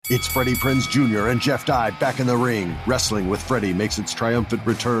It's Freddie Prinze Jr. and Jeff Dye back in the ring. Wrestling with Freddie makes its triumphant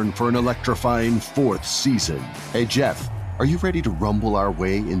return for an electrifying 4th season. Hey, Jeff, are you ready to rumble our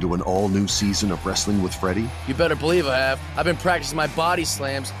way into an all-new season of Wrestling with Freddie? You better believe I have. I've been practicing my body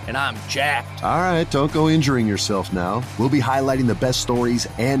slams, and I'm jacked. All right, don't go injuring yourself now. We'll be highlighting the best stories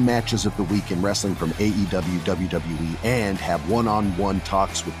and matches of the week in wrestling from AEW, WWE, and have one-on-one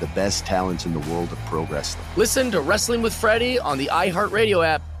talks with the best talents in the world of pro wrestling. Listen to Wrestling with Freddie on the iHeartRadio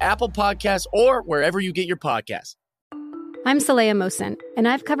app, Apple Podcasts, or wherever you get your podcasts. I'm Saleha Mohsen, and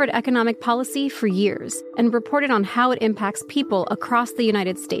I've covered economic policy for years and reported on how it impacts people across the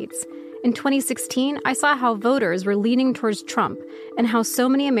United States. In 2016, I saw how voters were leaning towards Trump and how so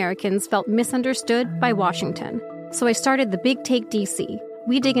many Americans felt misunderstood by Washington. So I started The Big Take DC.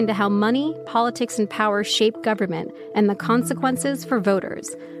 We dig into how money, politics, and power shape government and the consequences for voters.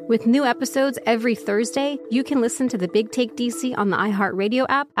 With new episodes every Thursday, you can listen to The Big Take DC on the iHeartRadio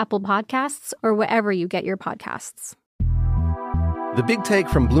app, Apple Podcasts, or wherever you get your podcasts. The Big Take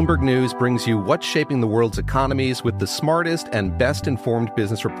from Bloomberg News brings you what's shaping the world's economies with the smartest and best-informed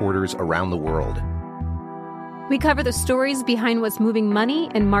business reporters around the world. We cover the stories behind what's moving money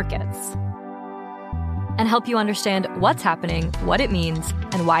and markets, and help you understand what's happening, what it means,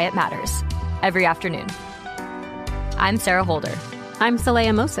 and why it matters every afternoon. I'm Sarah Holder. I'm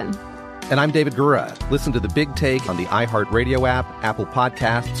Saleha Mohsen. And I'm David Gura. Listen to The Big Take on the iHeartRadio app, Apple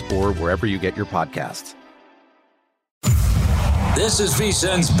Podcasts, or wherever you get your podcasts. This is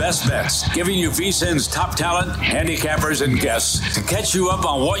VSiN's Best Bets, giving you VSiN's top talent, handicappers, and guests to catch you up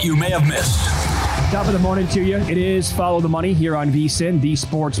on what you may have missed. Top of the morning to you. It is Follow the Money here on VSiN, the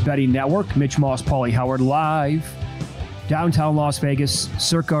Sports Betting Network. Mitch Moss, Paulie Howard, live downtown Las Vegas,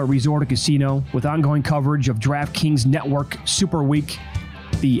 Circa Resort and Casino, with ongoing coverage of DraftKings Network Super Week,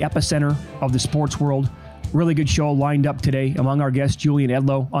 the epicenter of the sports world. Really good show lined up today. Among our guests, Julian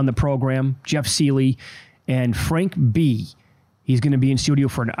Edlow on the program, Jeff Seeley, and Frank B. He's going to be in studio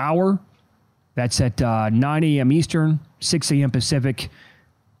for an hour. That's at 9 a.m. Eastern, 6 a.m. Pacific.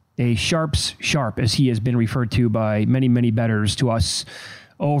 A Sharp's Sharp, as he has been referred to by many, many bettors to us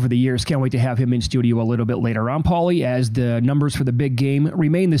over the years. Can't wait to have him in studio a little bit later on, Paulie, as the numbers for the big game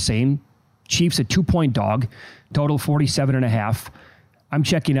remain the same. Chiefs a 2-point dog, total 47.5. I'm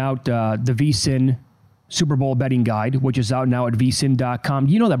checking out the VSiN Super Bowl betting guide, which is out now at vsin.com.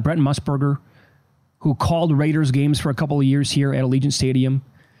 Do you know that Brent Musburger, who called Raiders games for a couple of years here at Allegiant Stadium,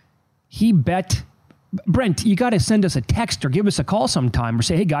 he bet, Brent, you got to send us a text or give us a call sometime or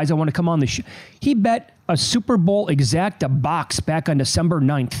say, hey, guys, I want to come on the show. He bet a Super Bowl exacta box back on December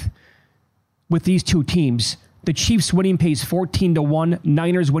 9th with these two teams. The Chiefs winning pays 14-1.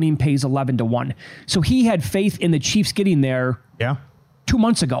 Niners winning pays 11-1. So he had faith in the Chiefs getting there 2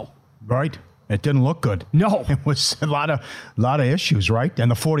 months ago. Right. It didn't look good. No. It was a lot of issues, right?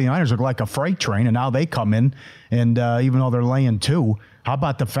 And the 49ers look like a freight train, and now they come in, and even though they're laying 2, how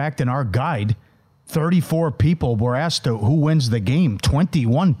about the fact in our guide, 34 people were asked who wins the game.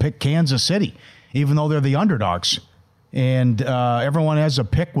 21 picked Kansas City, even though they're the underdogs. And everyone has a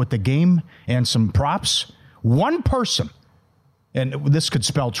pick with the game and some props. One person, and this could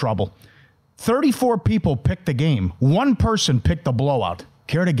spell trouble, 34 people picked the game. One person picked the blowout.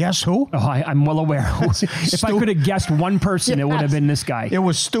 Care to guess who? Oh, I'm well aware. If I could have guessed one person, it would have been this guy. It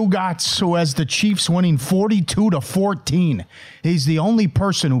was Stu Gatz, who has the Chiefs winning 42-14. He's the only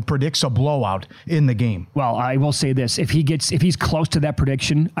person who predicts a blowout in the game. Well, I will say this. If he's close to that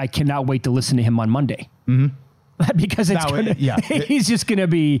prediction, I cannot wait to listen to him on Monday. Mm-hmm. Because he's just going to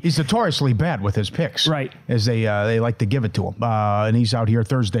be... He's notoriously bad with his picks. Right. As they like to give it to him. And he's out here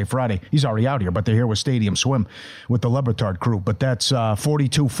Thursday, Friday. He's already out here, but they're here with Stadium Swim with the Lebertard crew. But that's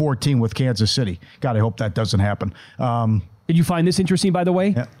 42-14 with Kansas City. God, I hope that doesn't happen. Did you find this interesting, by the way?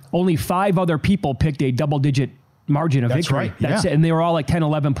 Yeah. Only 5 other people picked a double-digit margin of victory. Right. That's it. And they were all like 10,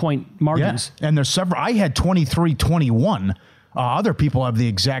 11-point margins. Yeah. And there's several. I had 23-21. Other people have the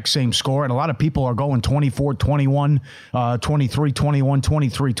exact same score, and a lot of people are going 24-21, 23-21,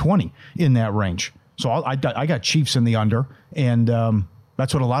 23-20 in that range. So I got Chiefs in the under, and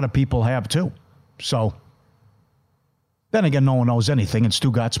that's what a lot of people have too. So then again, no one knows anything, and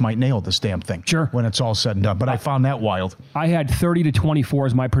Stu Gatz might nail this damn thing when it's all said and done. But I found that wild. I had 30-24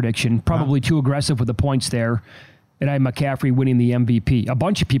 as my prediction, probably too aggressive with the points there, and I had McCaffrey winning the MVP. A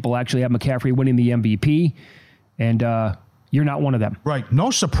bunch of people actually have McCaffrey winning the MVP, and you're not one of them. Right.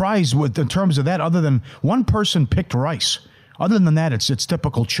 No surprise in terms of that, other than one person picked Rice. Other than that, it's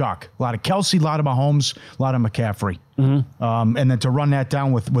typical chalk. A lot of Kelsey, a lot of Mahomes, a lot of McCaffrey. Mm-hmm. And then to run that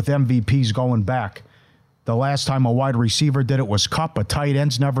down with MVPs going back. The last time a wide receiver did it was Kupp. A tight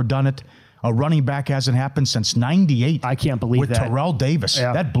end's never done it. A running back hasn't happened since 98. I can't believe that. With Terrell Davis.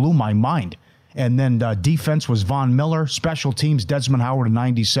 Yeah. That blew my mind. And then defense was Von Miller. Special teams, Desmond Howard in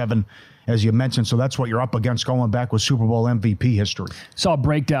 97, as you mentioned. So that's what you're up against going back with Super Bowl MVP history. Saw a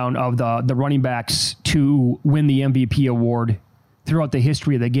breakdown of the running backs to win the MVP award throughout the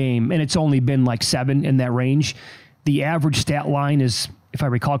history of the game, and it's only been like 7 in that range. The average stat line is, if I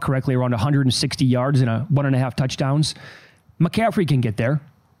recall correctly, around 160 yards and 1.5 touchdowns. McCaffrey can get there.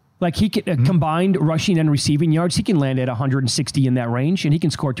 Like he can, combined rushing and receiving yards, he can land at 160 in that range, and he can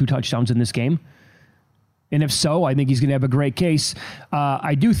score 2 touchdowns in this game. And if so, I think he's going to have a great case.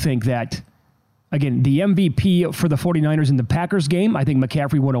 I do think that, again, the MVP for the 49ers in the Packers game, I think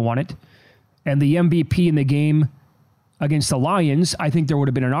McCaffrey would have won it. And the MVP in the game against the Lions, I think there would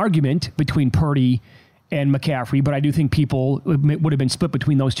have been an argument between Purdy and McCaffrey, but I do think people would have been split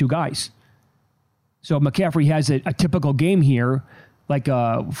between those two guys. So McCaffrey has a typical game here, like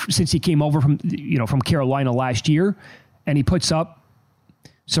since he came over from Carolina last year, and he puts up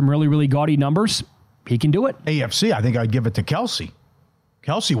some really, really gaudy numbers. He can do it. AFC, I think I'd give it to Kelsey.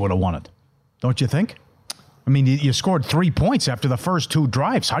 Kelsey would have won it, don't you think? I mean, you scored 3 points after the first 2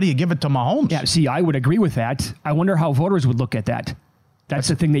 drives. How do you give it to Mahomes? Yeah, see, I would agree with that. I wonder how voters would look at that. That's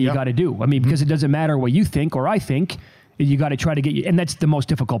the thing that you got to do. I mean, because it doesn't matter what you think or I think. You got to try to get, and that's the most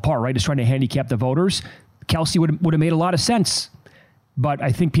difficult part, right? Is trying to handicap the voters. Kelsey would have made a lot of sense. But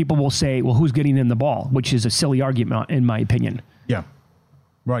I think people will say, well, who's getting in the ball? Which is a silly argument, in my opinion. Yeah,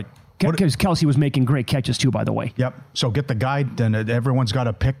 right. Because Kelsey was making great catches, too, by the way. Yep. So get the guide, and everyone's got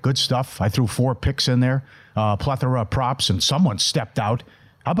to pick good stuff. I threw 4 picks in there, plethora of props, and someone stepped out.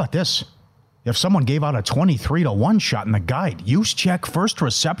 How about this? If someone gave out a 23-1 shot in the guide, Juszczyk first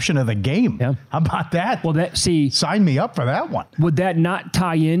reception of the game. Yeah. How about that? Well, sign me up for that one. Would that not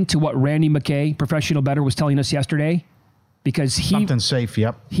tie in to what Randy McKay, professional bettor, was telling us yesterday? Because something safe,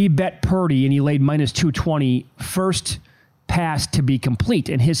 yep. He bet Purdy and he laid minus 220 first pass to be complete.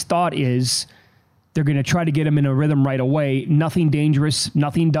 And his thought is they're going to try to get him in a rhythm right away. Nothing dangerous,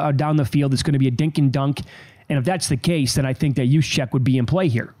 nothing down the field. It's going to be a dink and dunk. And if that's the case, then I think that Juszczyk would be in play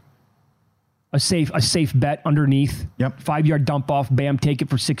here. A safe bet underneath. Yep. 5-yard dump off, bam, take it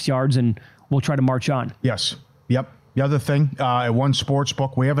for 6 yards, and we'll try to march on. Yes. Yep. The other thing, at one sports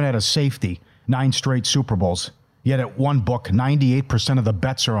book, we haven't had a safety 9 straight Super Bowls. Yet at one book, 98% of the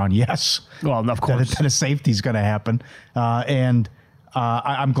bets are on yes. Well, of course. That a safety is going to happen.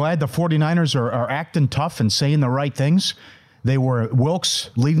 I'm glad the 49ers are acting tough and saying the right things. They were Wilkes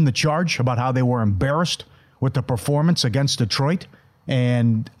leading the charge about how they were embarrassed with the performance against Detroit.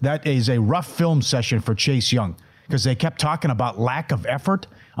 And that is a rough film session for Chase Young because they kept talking about lack of effort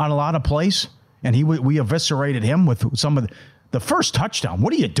on a lot of plays. And we eviscerated him with some of the first touchdown.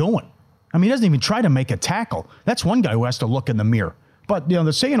 What are you doing? I mean, he doesn't even try to make a tackle. That's one guy who has to look in the mirror. But,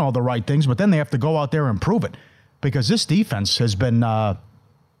 they're saying all the right things, but then they have to go out there and prove it. Because this defense has been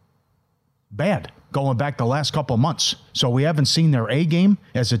bad going back the last couple of months. So we haven't seen their A game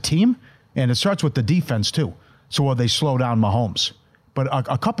as a team, and it starts with the defense, too. So will they slow down Mahomes? But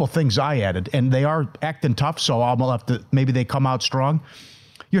a couple of things I added, and they are acting tough, so I'll have to, maybe they come out strong.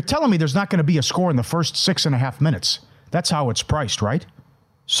 You're telling me there's not going to be a score in the first 6.5 minutes. That's how it's priced, right?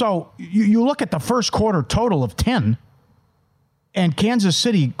 So you look at the first quarter total of 10, and Kansas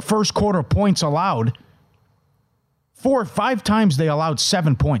City first quarter points allowed, 4 or 5 times they allowed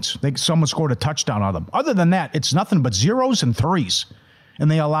 7 points. Someone scored a touchdown on them. Other than that, it's nothing but 0s and 3s.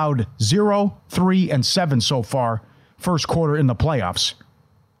 And they allowed 0, 3, and 7 so far first quarter in the playoffs.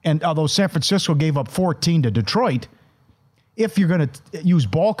 And although San Francisco gave up 14 to Detroit, if you're going to use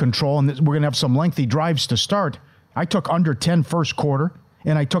ball control and we're going to have some lengthy drives to start, I took under 10 first quarter.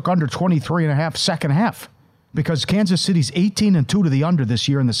 And I took under 23.5 second half because Kansas City's 18-2 to the under this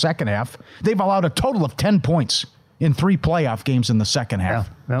year in the second half. They've allowed a total of 10 points in 3 playoff games in the second half.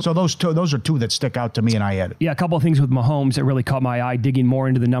 Yeah, yep. So those are 2 that stick out to me, and I added. Yeah, a couple of things with Mahomes that really caught my eye, digging more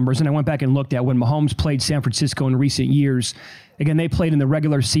into the numbers. And I went back and looked at when Mahomes played San Francisco in recent years. Again, they played in the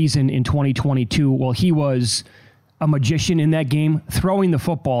regular season in 2022. Well, he was a magician in that game. Throwing the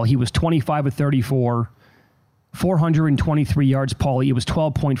football, he was 25 of 34. 423 yards, Paulie. It was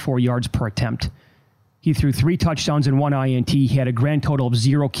 12.4 yards per attempt. He threw 3 touchdowns and 1 INT. He had a grand total of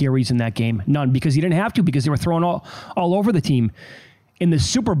 0 carries in that game. None, because he didn't have to, because they were throwing all over the team. In the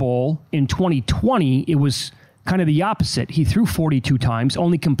Super Bowl in 2020, it was kind of the opposite. He threw 42 times,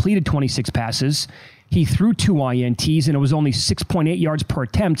 only completed 26 passes. He threw 2 INTs, and it was only 6.8 yards per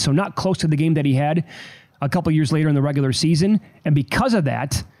attempt, so not close to the game that he had a couple years later in the regular season. And because of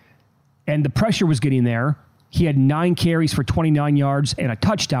that, and the pressure was getting there, he had 9 carries for 29 yards and a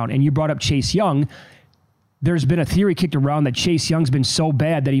touchdown. And you brought up Chase Young. there's been a theory kicked around that Chase Young's been so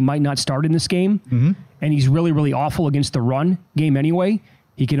bad that he might not start in this game. And he's really, really awful against the run game anyway.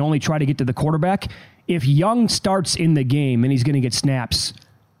 He can only try to get to the quarterback. If Young starts in the game and he's going to get snaps,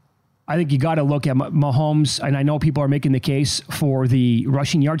 I think you got to look at Mahomes, and I know people are making the case for the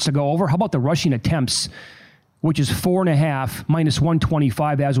rushing yards to go over. How about the rushing attempts, which is 4.5 minus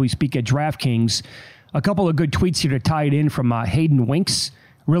 125 as we speak at DraftKings. A couple of good tweets here to tie it in from Hayden Winks.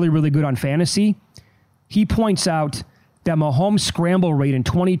 Really, really good on fantasy. He points out that Mahomes' scramble rate in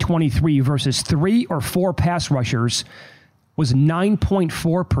 2023 versus 3 or 4 pass rushers was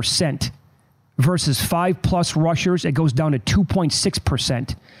 9.4%. Versus 5+ rushers, it goes down to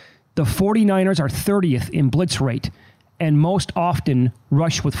 2.6%. The 49ers are 30th in blitz rate and most often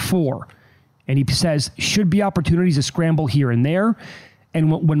rush with 4. And he says, should be opportunities to scramble here and there.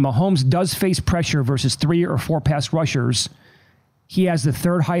 And when Mahomes does face pressure versus 3 or 4 pass rushers, he has the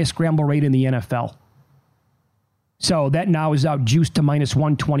 3rd highest scramble rate in the NFL. So that now is out juiced to minus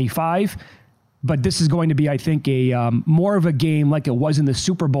 125. But this is going to be, I think, a more of a game like it was in the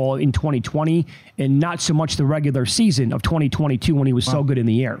Super Bowl in 2020 and not so much the regular season of 2022 when he was so good in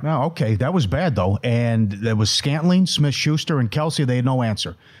the air. No, okay. That was bad, though. And there was Scantling, Smith-Schuster, and Kelsey. They had no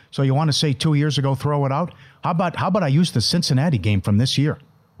answer. So you want to say 2 years ago, throw it out? How about I use the Cincinnati game from this year,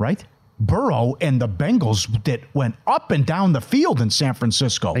 right? Burrow and the Bengals that went up and down the field in San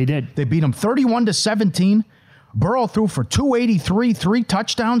Francisco. They did. They beat them 31-17. Burrow threw for 283, 3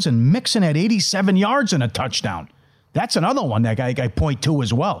 touchdowns, and Mixon had 87 yards and a touchdown. That's another one that I point to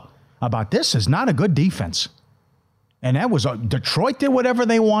as well. About this is not a good defense. And that was Detroit did whatever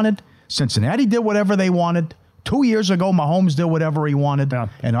they wanted. Cincinnati did whatever they wanted. 2 years ago, Mahomes did whatever he wanted. Yeah.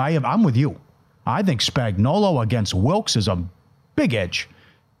 And I'm with you. I think Spagnuolo against Wilkes is a big edge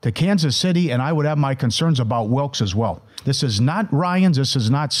to Kansas City, and I would have my concerns about Wilkes as well. This is not Ryans. This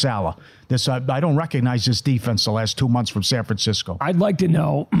is not Salah. I don't recognize this defense the last 2 months from San Francisco. I'd like to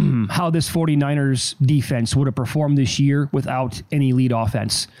know how this 49ers defense would have performed this year without any lead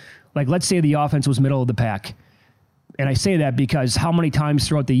offense. Like, let's say the offense was middle of the pack. And I say that because how many times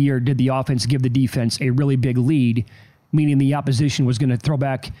throughout the year did the offense give the defense a really big lead, meaning the opposition was going to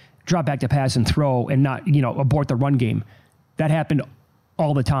drop back to pass and throw and not, abort the run game? That happened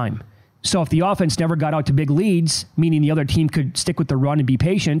all the time. So if the offense never got out to big leads, meaning the other team could stick with the run and be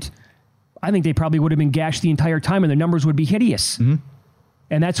patient, I think they probably would have been gashed the entire time and the numbers would be hideous. Mm-hmm.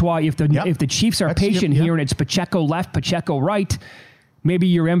 And that's why if the Chiefs are patient here and it's Pacheco left, Pacheco right, maybe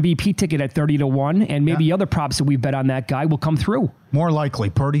your MVP ticket at 30-1 and maybe other props that we bet on that guy will come through. More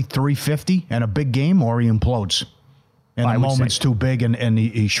likely, Purdy 350 and a big game, or he implodes. And the moment's too big and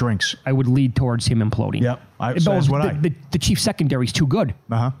he shrinks. I would lead towards him imploding. Yeah, the Chiefs secondary's too good.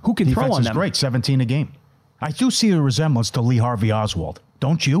 Who can throw on them? Defense is great, 17 a game. I do see a resemblance to Lee Harvey Oswald.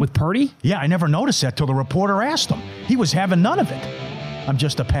 Don't you? With Purdy? Yeah, I never noticed that till the reporter asked him. He was having none of it. I'm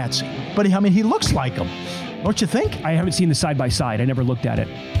just a patsy. But he looks like him. Don't you think? I haven't seen the side-by-side. I never looked at it.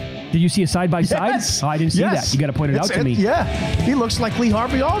 Did you see a side-by-side? Yes. Oh, I didn't see that. You got to point it out to me. Yeah, he looks like Lee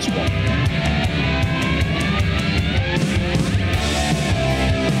Harvey Oswald.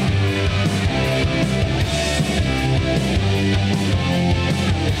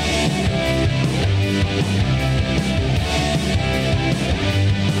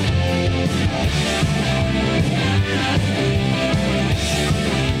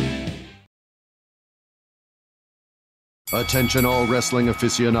 Attention all wrestling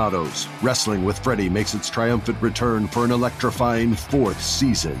aficionados. Wrestling with Freddie makes its triumphant return for an electrifying 4th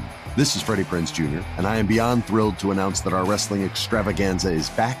season. This is Freddie Prinze Jr., and I am beyond thrilled to announce that our wrestling extravaganza is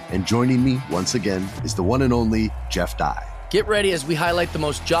back, and joining me once again is the one and only Jeff Dye. Get ready as we highlight the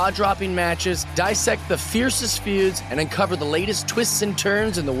most jaw-dropping matches, dissect the fiercest feuds, and uncover the latest twists and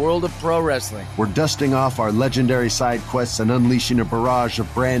turns in the world of pro wrestling. We're dusting off our legendary side quests and unleashing a barrage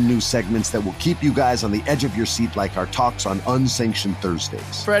of brand new segments that will keep you guys on the edge of your seat like our talks on Unsanctioned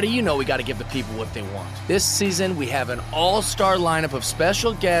Thursdays. Freddie, you know we got to give the people what they want. This season, we have an all-star lineup of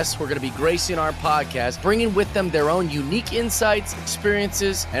special guests who are going to be gracing our podcast, bringing with them their own unique insights,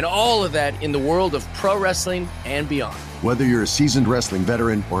 experiences, and all of that in the world of pro wrestling and beyond. Whether you're a seasoned wrestling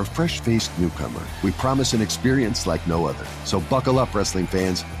veteran or a fresh-faced newcomer, we promise an experience like no other. So buckle up, wrestling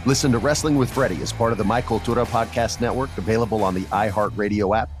fans. Listen to Wrestling with Freddie as part of the My Cultura Podcast Network, available on the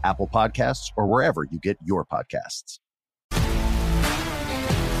iHeartRadio app, Apple Podcasts, or wherever you get your podcasts.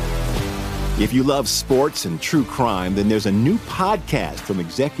 If you love sports and true crime, then there's a new podcast from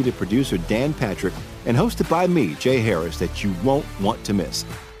executive producer Dan Patrick and hosted by me, Jay Harris, that you won't want to miss.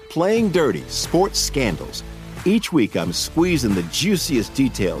 Playing Dirty: Sports Scandals. Each week, I'm squeezing the juiciest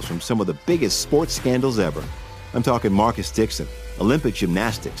details from some of the biggest sports scandals ever. I'm talking Marcus Dixon, Olympic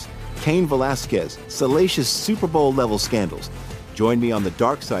gymnastics, Cain Velasquez, salacious Super Bowl-level scandals. Join me on the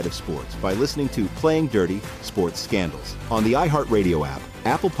dark side of sports by listening to Playing Dirty Sports Scandals on the iHeartRadio app,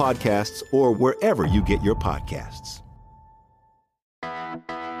 Apple Podcasts, or wherever you get your podcasts.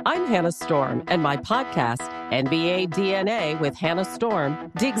 I'm Hannah Storm, and my podcast, NBA DNA with Hannah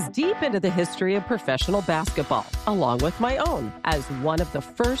Storm, digs deep into the history of professional basketball, along with my own, as one of the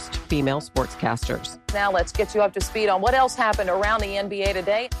first female sportscasters. Now let's get you up to speed on what else happened around the NBA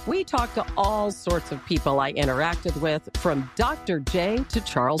today. We talked to all sorts of people I interacted with, from Dr. J to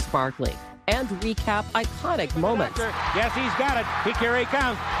Charles Barkley, and recap iconic moments. Yes, he's got it. Here he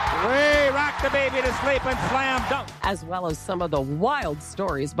comes. Way rock the baby to sleep and slam dunk. As well as some of the wild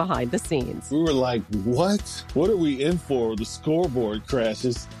stories behind the scenes. We were like, what? What are we in for? The scoreboard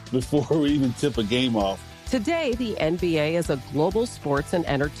crashes before we even tip a game off. Today, the NBA is a global sports and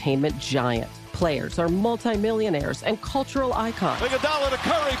entertainment giant. Players are multimillionaires and cultural icons. Iguodala to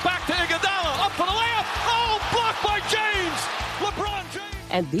Curry, back to Iguodala, up for the layup. Oh, blocked by James. LeBron James.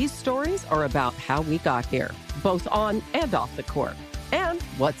 And these stories are about how we got here, both on and off the court. And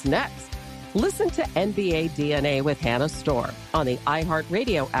what's next? Listen to NBA DNA with Hannah Storm on the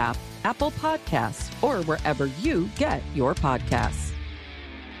iHeartRadio app, Apple Podcasts, or wherever you get your podcasts.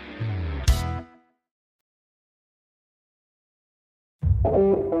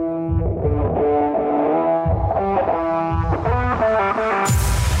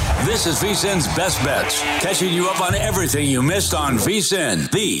 This is VSiN's Best Bets, catching you up on everything you missed on VSiN,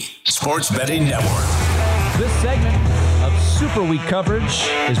 the Sports Betting Network. This segment of Super Week coverage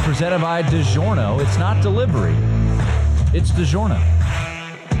is presented by DiGiorno. It's not delivery, it's DiGiorno.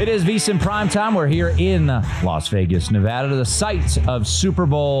 It is VSiN Primetime. We're here in Las Vegas, Nevada, the site of Super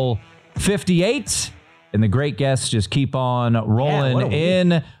Bowl 58. And the great guests just keep on rolling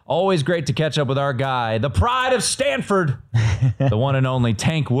in. Always great to catch up with our guy, the pride of Stanford, the one and only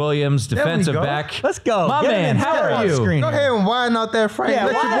Tank Williams, defensive back. Let's go. My man, how are you? Go ahead and wind out that frame.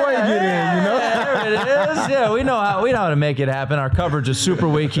 Let your boy get in, you know? There it is. Yeah, we know how to make it happen. Our coverage of Super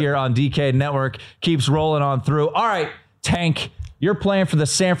Week here on DK Network keeps rolling on through. All right, Tank, you're playing for the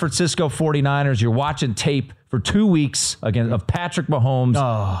San Francisco 49ers. You're watching tape for 2 weeks of Patrick Mahomes.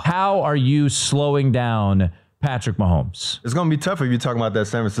 Oh. How are you slowing down Patrick Mahomes? It's going to be tough if you're talking about that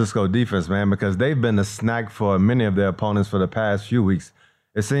San Francisco defense, man, because they've been a snack for many of their opponents for the past few weeks.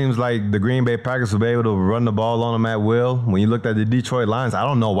 It seems like the Green Bay Packers will be able to run the ball on them at will. When you looked at the Detroit Lions, I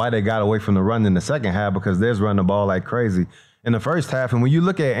don't know why they got away from the run in the second half, because they're running the ball like crazy in the first half. And when you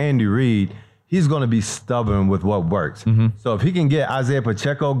look at Andy Reid, he's going to be stubborn with what works. Mm-hmm. So if he can get Isaiah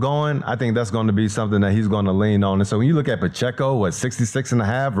Pacheco going, I think that's going to be something that he's going to lean on. And so when you look at Pacheco, 66 and a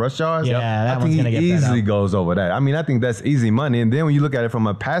half rush yards? Yeah, I think he easily goes over that. I mean, I think that's easy money. And then when you look at it from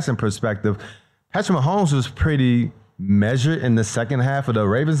a passing perspective, Patrick Mahomes was pretty measured in the second half of the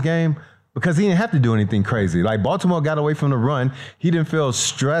Ravens game because he didn't have to do anything crazy. Like, Baltimore got away from the run. He didn't feel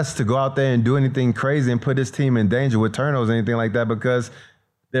stressed to go out there and do anything crazy and put his team in danger with turnovers or anything like that because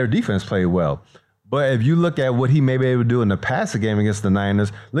their defense played well. But if you look at what he may be able to do in the passing game against the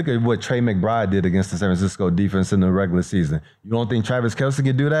Niners, look at what Trey McBride did against the San Francisco defense in the regular season. You don't think Travis Kelce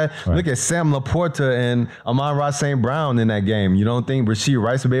could do that? Right. Look at Sam Laporta and Amon-Ra St. Brown in that game. You don't think Rashee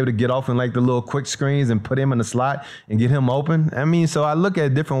Rice will be able to get off in like the little quick screens and put him in the slot and get him open? I mean, so I look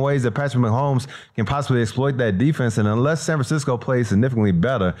at different ways that Patrick Mahomes can possibly exploit that defense. And unless San Francisco plays significantly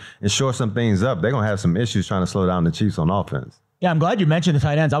better and shore some things up, they're going to have some issues trying to slow down the Chiefs on offense. Yeah, I'm glad you mentioned the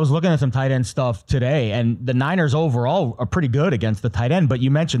tight ends. I was looking at some tight end stuff today, and the Niners overall are pretty good against the tight end. But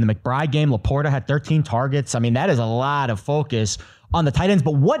you mentioned the McBride game. Laporta had 13 targets. I mean, that is a lot of focus on the tight ends.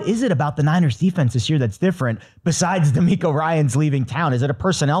 But what is it about the Niners defense this year that's different besides DeMeco Ryans leaving town? Is it a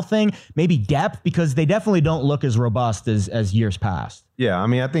personnel thing? Maybe depth? Because they definitely don't look as robust as years past. Yeah, I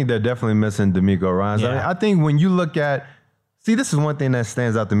mean, I think they're definitely missing DeMeco Ryans. Yeah. I think when you look at See, this is one thing that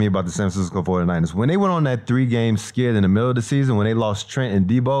stands out to me about the San Francisco 49ers. When they went on that 3-game skid in the middle of the season, when they lost Trent and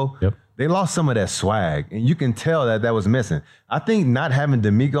Debo, they lost some of that swag. And you can tell that was missing. I think not having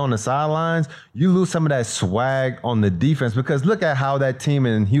DeMeco on the sidelines, you lose some of that swag on the defense because look at how that team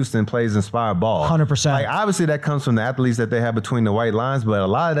in Houston plays inspired ball. 100%. Like, obviously, that comes from the athletes that they have between the white lines, but a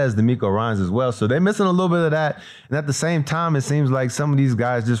lot of that is DeMeco Ryans as well. So they're missing a little bit of that. And at the same time, it seems like some of these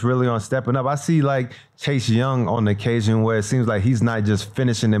guys just really aren't stepping up. I see, like, Chase Young on the occasion where it seems like he's not just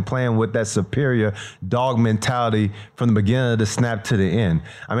finishing and playing with that superior dog mentality from the beginning of the snap to the end.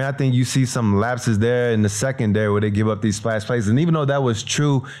 I mean, I think you see some lapses there in the secondary where they give up these splash plays. And even though that was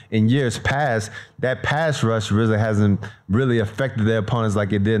true in years past, that pass rush really hasn't really affected their opponents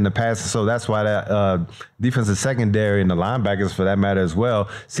like it did in the past. So that's why that defensive secondary and the linebackers, for that matter as well,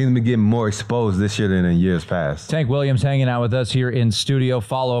 seem to be getting more exposed this year than in years past. Tank Williams hanging out with us here in studio.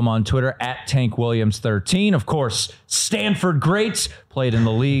 Follow him on Twitter at TankWilliams13. Of course, Stanford greats, played in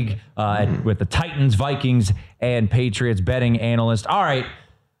the league with the Titans, Vikings, and Patriots, betting analyst. All right,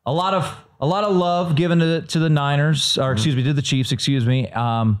 a lot of love given to the Niners, or to the Chiefs,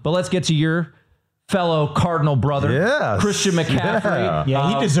 but let's get to your fellow Cardinal brother, Christian McCaffrey.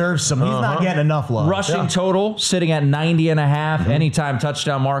 Yeah, he deserves some. He's not getting enough love. Rushing total sitting at 90.5. Anytime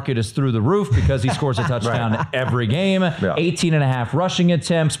touchdown market is through the roof because he scores a touchdown every game. 18.5 rushing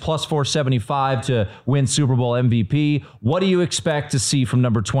attempts, plus 475 to win Super Bowl MVP. What do you expect to see from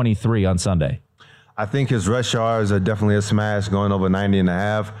number 23 on Sunday? I think his rush yards are definitely a smash, going over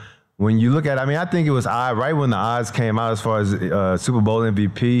 90.5. When you look at it, I think it was right when the odds came out as far as Super Bowl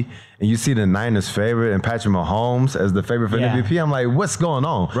MVP, and you see the Niners favorite and Patrick Mahomes as the favorite for MVP, I'm like, what's going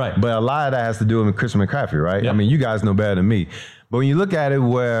on? Right. But a lot of that has to do with Christian McCaffrey, right? Yep. I mean, you guys know better than me. But when you look at it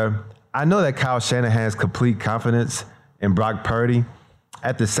where I know that Kyle Shanahan has complete confidence in Brock Purdy,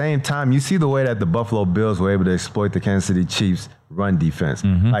 at the same time, you see the way that the Buffalo Bills were able to exploit the Kansas City Chiefs run defense.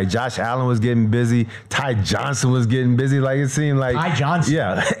 Like Josh Allen was getting busy. Ty Johnson was getting busy. Like it seemed like Ty Johnson.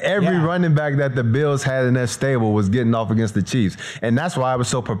 Yeah. Every running back that the Bills had in their stable was getting off against the Chiefs. And that's why it was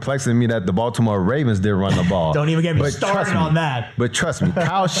so perplexing to me that the Baltimore Ravens did run the ball. Don't even get me started on that. But trust me,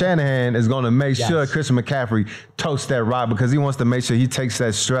 Kyle Shanahan is going to make sure Christian McCaffrey toasts that rock because he wants to make sure he takes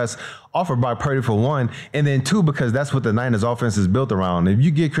that stress off of Brock Purdy for one, and then two, because that's what the Niners offense is built around. If you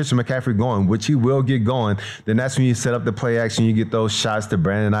get Christian McCaffrey going, which he will get going, then that's when you set up the play action. You get those shots to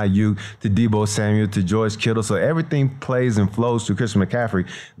Brandon Ayuk, to Deebo Samuel, to George Kittle. So everything plays and flows to Christian McCaffrey.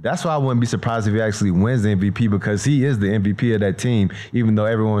 That's why I wouldn't be surprised if he actually wins the MVP because he is the MVP of that team, even though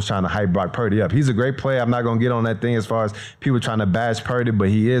everyone's trying to hype Brock Purdy up. He's a great player. I'm not going to get on that thing as far as people trying to bash Purdy, but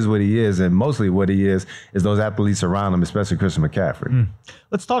he is what he is, and mostly what he is those athletes around him, especially Christian McCaffrey.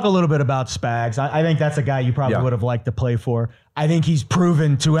 Let's talk a little bit about Spags. I think that's a guy you probably would have liked to play for. I think he's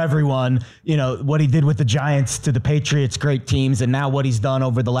proven to everyone, what he did with the Giants to the Patriots, great teams, and now what he's done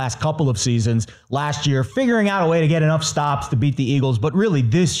over the last couple of seasons. Last year, figuring out a way to get enough stops to beat the Eagles, but really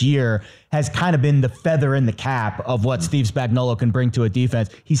this year has kind of been the feather in the cap of what Steve Spagnuolo can bring to a defense.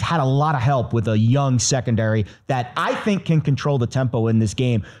 He's had a lot of help with a young secondary that I think can control the tempo in this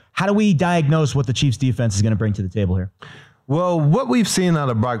game. How do we diagnose what the Chiefs defense is going to bring to the table here? Well, what we've seen out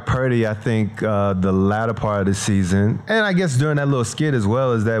of Brock Purdy, I think the latter part of the season, and I guess during that little skit as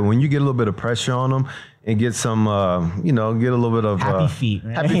well, is that when you get a little bit of pressure on him and get some, get a little bit of happy feet,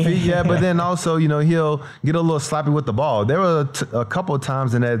 right? Happy feet, yeah. But then also, he'll get a little sloppy with the ball. There were a couple of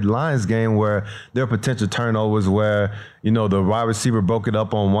times in that Lions game where there were potential turnovers where, the wide receiver broke it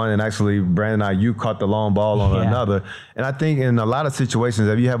up on one and actually Brandon Ayuk caught the long ball on another. And I think in a lot of situations,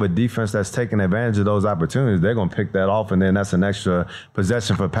 if you have a defense that's taking advantage of those opportunities, they're going to pick that off, and then that's an extra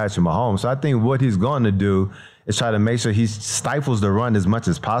possession for Patrick Mahomes. So I think what he's going to do is try to make sure he stifles the run as much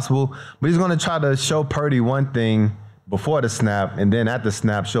as possible. But he's going to try to show Purdy one thing before the snap, and then at the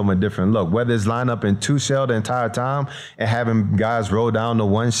snap, show him a different look. Whether it's line up in two shell the entire time and having guys roll down to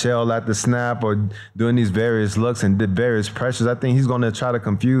one shell at the snap or doing these various looks and various pressures, I think he's going to try to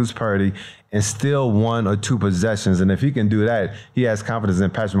confuse Purdy and steal one or two possessions. And if he can do that, he has confidence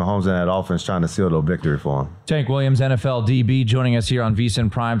in Patrick Mahomes and that offense trying to seal the victory for him. Tank Williams, NFL DB, joining us here on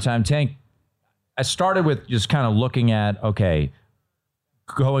VSiN Primetime. Tank, I started with just kind of looking at,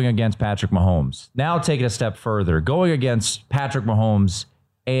 going against Patrick Mahomes. Now take it a step further, going against Patrick Mahomes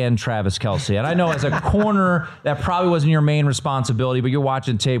and Travis Kelce. And I know as a corner, that probably wasn't your main responsibility, but you're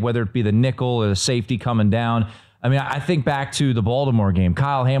watching tape, whether it be the nickel or the safety coming down. I mean, I think back to the Baltimore game.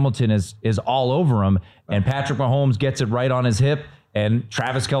 Kyle Hamilton is all over him, and Patrick Mahomes gets it right on his hip, and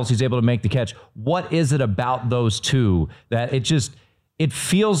Travis Kelce's able to make the catch. What is it about those two that it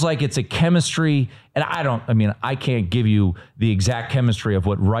feels like it's a chemistry, and I can't give you the exact chemistry of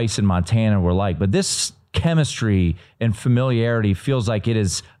what Rice and Montana were like, but this chemistry and familiarity feels like it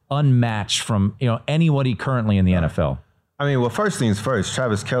is unmatched from anybody currently in the NFL. I mean, well, first things first,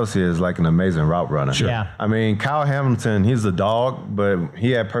 Travis Kelce is like an amazing route runner. Sure. Yeah. I mean, Kyle Hamilton, he's a dog, but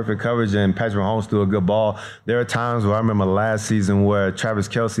he had perfect coverage, and Patrick Mahomes threw a good ball. There are times where I remember last season where Travis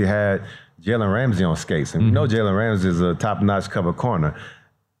Kelce had Jalen Ramsey on skates, and we know Jalen Ramsey is a top-notch cover corner.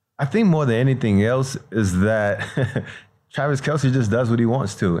 I think more than anything else is that Travis Kelce just does what he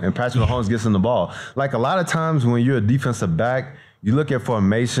wants to, and Patrick Mahomes gets him the ball. Like a lot of times when you're a defensive back, you look at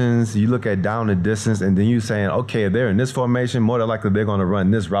formations, you look at down and distance, and then you saying, okay, if they're in this formation, more than likely they're going to run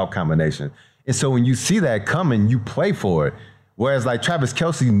this route combination. And so when you see that coming, you play for it. Whereas like Travis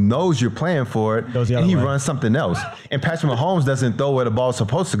Kelce knows you're playing for it, and he runs something else. And Patrick Mahomes doesn't throw where the ball's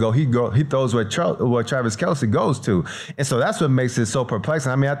supposed to go. He throws where Travis Kelce goes to. And so that's what makes it so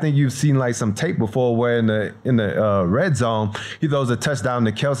perplexing. I mean, I think you've seen like some tape before where in the red zone, he throws a touchdown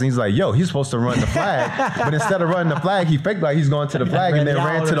to Kelce. And he's like, yo, he's supposed to run the flag. But instead of running the flag, he faked like he's going to the flag and then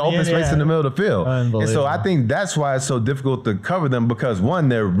ran to the open space in the middle of the field. And so I think that's why it's so difficult to cover them, because one,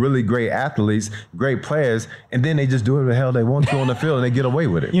 they're really great athletes, great players, and then they just do whatever the hell they want to on the field and they get away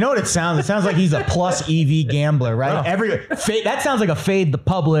with it. You know what it sounds? It sounds like he's a plus EV gambler, right? That sounds like a fade the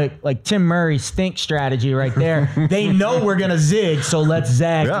public, like Tim Murray stink strategy right there. They know we're going to zig, so let's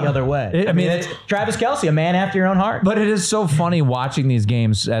zag the other way. I mean, it's Travis Kelce, a man after your own heart. But it is so funny watching these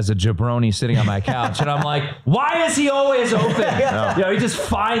games as a jabroni sitting on my couch, and I'm like, why is he always open? You know, he just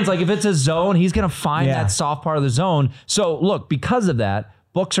finds, like, if it's a zone, he's going to find that soft part of the zone. So, look, because of that,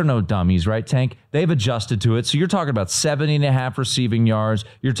 books are no dummies, right, Tank? They've adjusted to it. So you're talking about 70.5 receiving yards.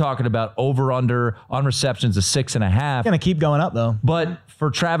 You're talking about over-under on receptions of 6.5. Going to keep going up, though. But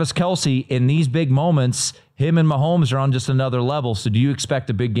for Travis Kelce, in these big moments, him and Mahomes are on just another level. So do you expect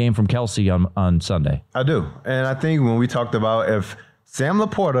a big game from Kelce on Sunday? I do. And I think when we talked about if Sam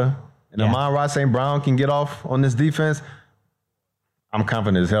Laporta and Amon-Ra St. Brown can get off on this defense, I'm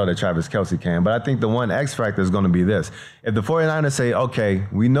confident as hell that Travis Kelce can. But I think the one X factor is going to be this. If the 49ers say, okay,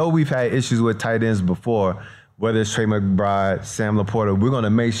 we know we've had issues with tight ends before, whether it's Trey McBride, Sam Laporta, we're going to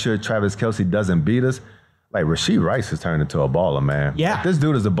make sure Travis Kelce doesn't beat us. Like, Rashee Rice has turned into a baller, man. Yeah. Like, this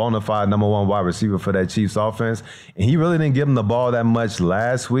dude is a bona fide number one wide receiver for that Chiefs offense. And he really didn't give him the ball that much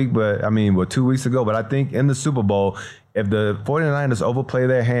last week, 2 weeks ago. But I think in the Super Bowl, if the 49ers overplay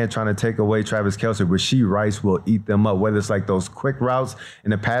their hand trying to take away Travis Kelce, Rashee Rice will eat them up, whether it's like those quick routes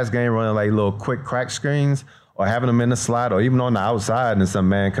in the pass game, running like little quick crack screens, or having them in the slot, or even on the outside in some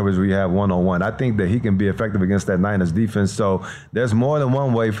man coverage where you have one-on-one. I think that he can be effective against that Niners defense. So there's more than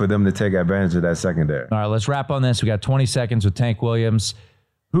one way for them to take advantage of that secondary. All right, let's wrap on this. We got 20 seconds with Tank Williams.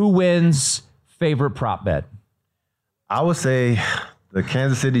 Who wins? Favorite prop bet? I would say the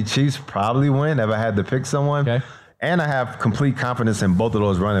Kansas City Chiefs probably win if I had to pick someone. Okay. And I have complete confidence in both of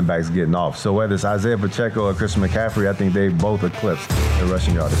those running backs getting off. So whether it's Isaiah Pacheco or Christian McCaffrey, I think they both eclipse the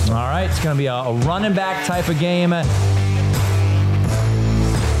rushing yardage. All right, it's going to be a running back type of game.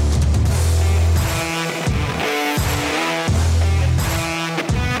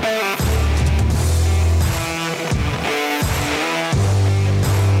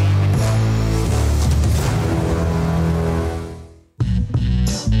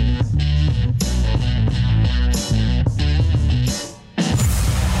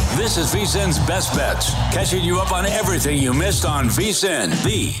 This is VSiN's Best Bets, catching you up on everything you missed on VSiN,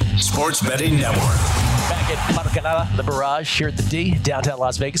 the sports betting network. Back at Maracanã, the Barrage, here at the D, downtown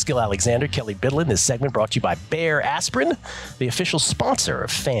Las Vegas. Gil Alexander, Kelly Bidlin. This segment brought to you by Bayer Aspirin, the official sponsor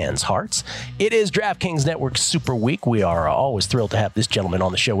of fans' hearts. It is DraftKings Network Super Week. We are always thrilled to have this gentleman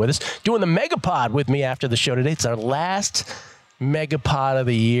on the show with us, doing the Megapod with me after the show today. It's our last Megapod of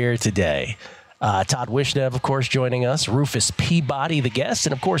the year today. Todd Wishnev, of course, joining us. Rufus Peabody, the guest.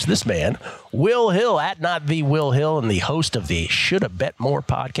 And, of course, this man, Will Hill, at Not The Will Hill, and the host of the Shoulda Bet More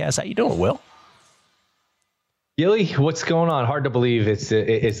podcast. How you doing, Will? Gilly, what's going on? Hard to believe it's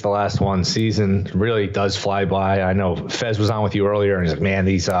the last one. Season really does fly by. I know Fez was on with you earlier, and he's like, man,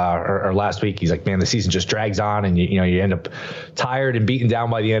 these or last week, he's like, man, the season just drags on, and you end up tired and beaten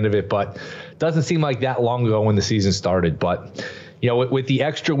down by the end of it. But it doesn't seem like that long ago when the season started. But with the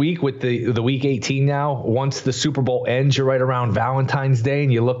extra week, with the week 18 now, once the Super Bowl ends, you're right around Valentine's Day,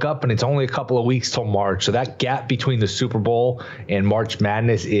 and you look up, and it's only a couple of weeks till March. So that gap between the Super Bowl and March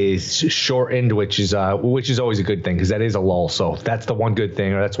Madness is shortened, which is always a good thing, because that is a lull. So that's the one good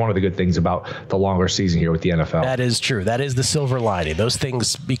thing, or that's one of the good things about the longer season here with the NFL. That is true. That is the silver lining. Those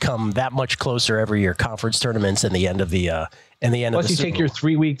things become that much closer every year. Conference tournaments and the end of the Plus, you take your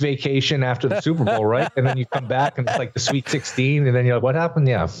 3-week vacation after the Super Bowl, right? And then you come back and it's like the Sweet 16, and then you're like, what happened?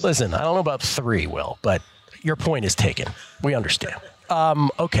 Yeah. Listen, I don't know about 3, Will, but your point is taken. We understand.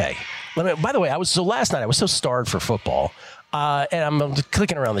 Okay. By the way, last night I was so starved for football, and I'm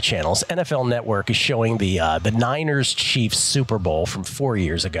clicking around the channels. NFL Network is showing the Niners-Chiefs Super Bowl from 4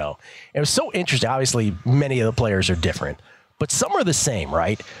 years ago. It was so interesting. Obviously, many of the players are different, but some are the same,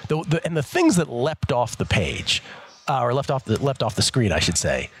 right? And the things that leapt off the page. Or left off the screen, I should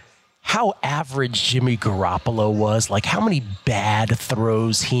say. how average Jimmy Garoppolo was, like how many bad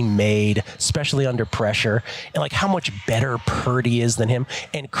throws he made, especially under pressure, and like how much better Purdy is than him.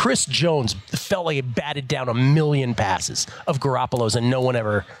 And Chris Jones felt like it batted down 1 million passes of Garoppolo's, and no one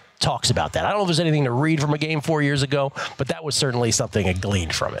ever talks about that. I don't know if there's anything to read from a game 4 years ago, but that was certainly something I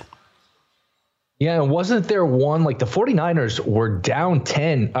gleaned from it. Yeah, and wasn't there one, like the 49ers were down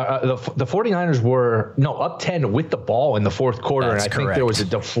 10. The 49ers were, up 10 with the ball in the fourth quarter. That's and I correct. think there was a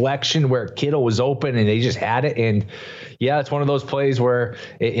deflection where Kittle was open and they just had it. And yeah, it's one of those plays where,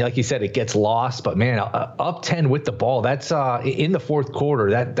 like you said, it gets lost. But man, up 10 with the ball, that's in the fourth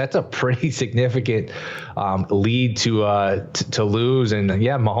quarter. That's a pretty significant lead to lose. And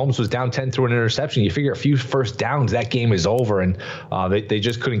yeah, Mahomes was down 10 through an interception. You figure a few first downs, that game is over. And they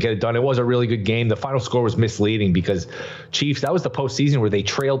just couldn't get it done. It was a really good game. The final score was misleading because Chiefs, that was the postseason where they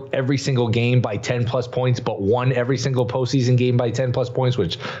trailed every single game by 10 plus points, but won every single postseason game by 10 plus points,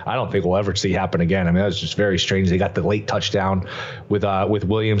 which I don't think we'll ever see happen again. I mean, that was just very strange. They got the late touchdown with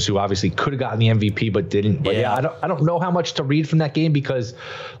Williams, who obviously could have gotten the MVP, but didn't. But yeah, I don't know how much to read from that game because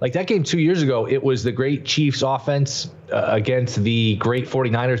like that game 2 years ago, it was the great Chiefs offense against the great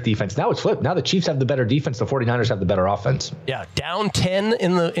 49ers defense. Now it's flipped. Now the Chiefs have the better defense. The 49ers have the better offense. Yeah, down 10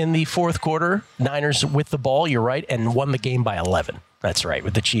 in the fourth quarter. Niners with the ball, you're right, and won the game by 11. That's right,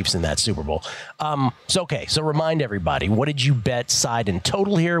 with the Chiefs in that Super Bowl. So remind everybody, what did you bet side and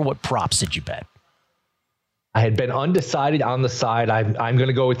total here? What props did you bet? I had been undecided on the side. I'm going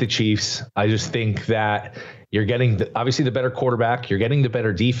to go with the Chiefs. I just think that you're getting obviously the better quarterback. You're getting the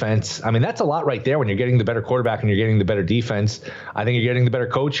better defense. I mean, that's a lot right there when you're getting the better quarterback and you're getting the better defense. I think you're getting the better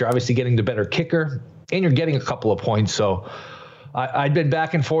coach. You're obviously getting the better kicker, and you're getting a couple of points. So I'd been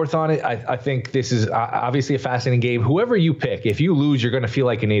back and forth on it. I think this is obviously a fascinating game. Whoever you pick, if you lose, you're going to feel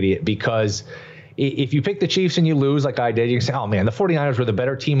like an idiot because if you pick the Chiefs and you lose like I did, you can say, oh, man, the 49ers were the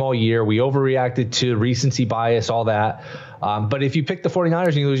better team all year. We overreacted to recency bias, all that. But if you pick the 49ers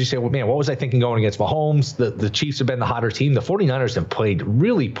and you lose, you say, well, man, what was I thinking going against Mahomes? The Chiefs have been the hotter team. The 49ers have played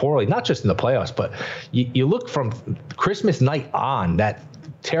really poorly, not just in the playoffs, but you look from Christmas night on, that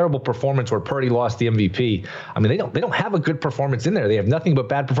terrible performance where Purdy lost the MVP. I mean, they don't have a good performance in there. They have nothing but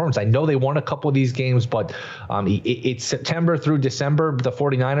bad performance. I know they won a couple of these games, but it's September through December. The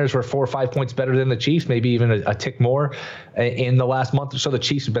 49ers were 4 or 5 points better than the Chiefs, maybe even a tick more in the last month or so. The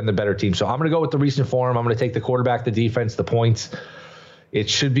Chiefs have been the better team. So I'm going to go with the recent form. I'm going to take the quarterback, the defense, the points. It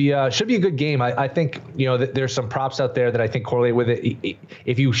should be a good game. I think, there's some props out there that I think correlate with it.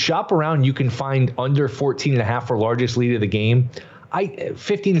 If you shop around, you can find under 14.5 for largest lead of the game.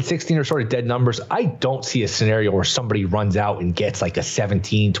 15 and 16 are sort of dead numbers. I don't see a scenario where somebody runs out and gets like a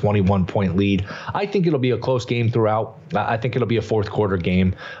 17, 21 point lead. I think it'll be a close game throughout. I think it'll be a fourth quarter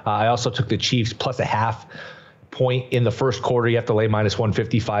game. I also took the Chiefs plus a half point in the first quarter. You have to lay minus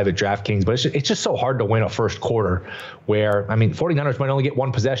 155 at DraftKings, but it's just so hard to win a first quarter where, 49ers might only get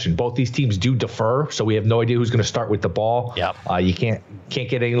one possession. Both these teams do defer, so we have no idea who's going to start with the ball. Yep. You can't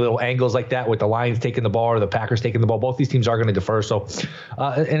get any little angles like that with the Lions taking the ball or the Packers taking the ball. Both these teams are going to defer. So,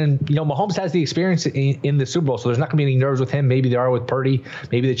 Mahomes has the experience in the Super Bowl, so there's not going to be any nerves with him. Maybe there are with Purdy.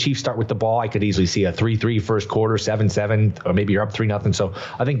 Maybe the Chiefs start with the ball. I could easily see a 3-3 first quarter, 7-7, or maybe you're up 3-0. So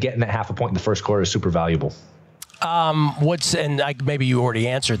I think getting that half a point in the first quarter is super valuable. Maybe you already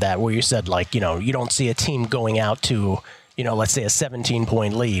answered that where you said, you don't see a team going out to, let's say a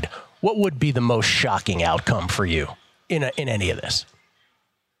 17-point lead. What would be the most shocking outcome for you in any of this?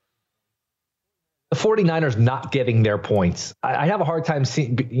 The 49ers not getting their points. I have a hard time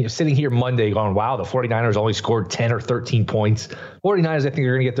sitting here Monday going, wow, the 49ers only scored 10 or 13 points. 49ers, I think,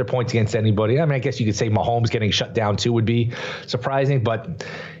 are going to get their points against anybody. I guess you could say Mahomes getting shut down too would be surprising, but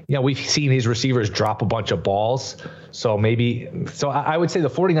we've seen his receivers drop a bunch of balls. So I would say the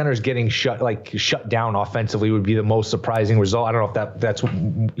 49ers getting shut down offensively would be the most surprising result. I don't know if that's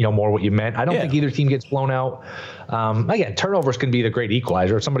more what you meant. I don't think either team gets blown out. Again, turnovers can be the great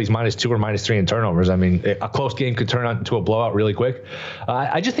equalizer. If somebody's -2 or -3 in turnovers, a close game could turn into a blowout really quick.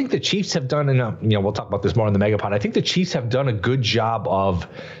 I just think the Chiefs have done, we'll talk about this more in the Megapod. I think the Chiefs have done a good job of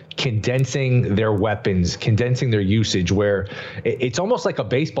condensing their weapons, condensing their usage, where it's almost like a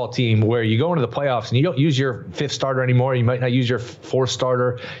baseball team where you go into the playoffs and you don't use your fifth starter anymore. You might not use your fourth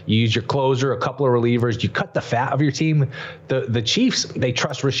starter. You use your closer, a couple of relievers. You cut the fat of your team. The Chiefs, they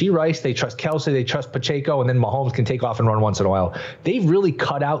trust Rashee Rice, they trust Kelsey, they trust Pacheco, and then Mahomes can take off and run once in a while. They've really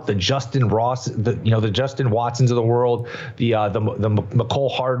cut out the Justin Ross, the Justin Watsons of the world, the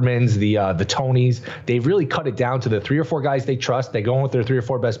McCole Hardmans, the Tonys. They've really cut it down to the 3 or 4 guys they trust. They go in with their 3 or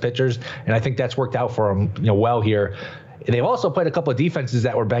 4 best pitchers, and I think that's worked out for them well here. They've also played a couple of defenses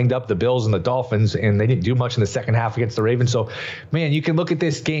that were banged up, the Bills and the Dolphins, and they didn't do much in the second half against the Ravens. So, man, you can look at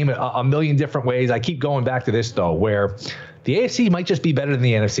this game a million different ways. I keep going back to this, though, where the AFC might just be better than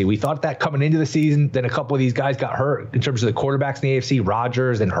the NFC. We thought that coming into the season. Then a couple of these guys got hurt in terms of the quarterbacks in the AFC.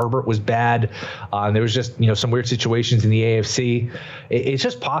 Rodgers and Herbert was bad. And there was just, some weird situations in the AFC. It's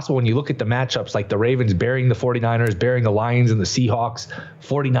just possible when you look at the matchups, like the Ravens burying the 49ers, burying the Lions and the Seahawks,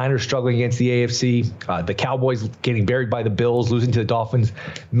 49ers struggling against the AFC, the Cowboys getting buried by the Bills, losing to the Dolphins.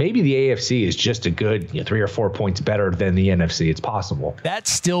 Maybe the AFC is just a good 3 or 4 points better than the NFC. It's possible. That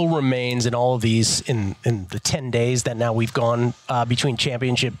still remains in all of these in the 10 days that now we've gone between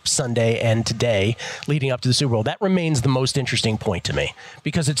Championship Sunday and today leading up to the Super Bowl. That remains the most interesting point to me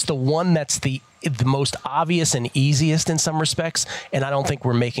because it's the one that's the most obvious and easiest in some respects, and I don't think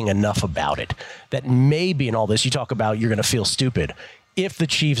we're making enough about it. That maybe in all this, you talk about you're going to feel stupid. If the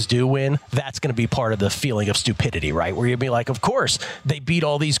Chiefs do win, that's going to be part of the feeling of stupidity, right? Where you'll be like, of course, they beat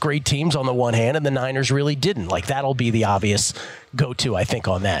all these great teams on the one hand, and the Niners really didn't. Like, that'll be the obvious go-to, I think,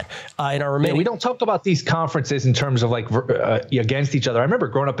 on that. In our remaining, we don't talk about these conferences in terms of against each other. I remember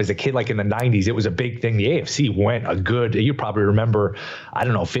growing up as a kid, like in the 90s, it was a big thing. The AFC went a good, you probably remember,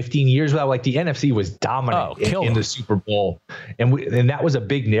 15 years without, like the NFC was dominant in the Super Bowl. And that was a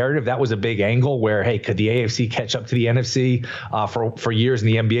big narrative. That was a big angle where, hey, could the AFC catch up to the NFC for years in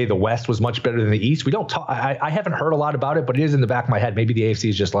the NBA? The West was much better than the East. We don't talk. I haven't heard a lot about it, but it is in the back of my head. Maybe the AFC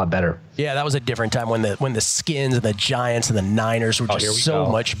is just a lot better. Yeah, that was a different time when the Skins and the Giants and the Niners were just so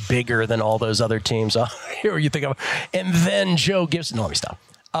much bigger than all those other teams. Here you think of, and then Joe Gibson. No, let me stop.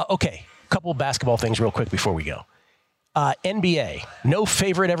 Okay, a couple of basketball things real quick before we go. NBA, no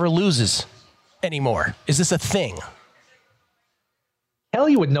favorite ever loses anymore. Is this a thing?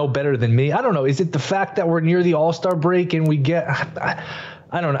 Kelly would know better than me. I don't know. Is it the fact that we're near the All-Star break and we get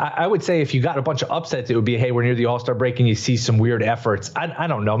I don't know. I would say if you got a bunch of upsets, it would be, hey, we're near the All-Star break and you see some weird efforts. I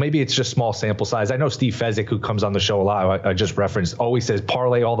don't know. Maybe it's just small sample size. I know Steve Fezzik, who comes on the show a lot, I just referenced, always says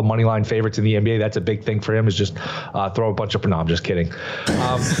parlay all the money line favorites in the NBA. That's a big thing for him, is just throw a bunch of, no, I'm just kidding.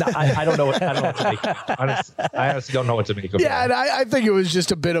 I don't know what to make. I honestly don't know what to make of it. Yeah, and I think it was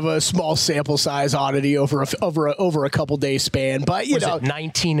just a bit of a small sample size oddity over a couple day span. But, you know,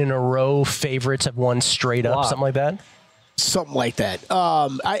 19 in a row favorites have won straight up, something like that? Something like that.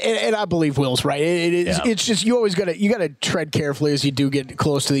 I believe Will's right. It's just you gotta tread carefully as you do get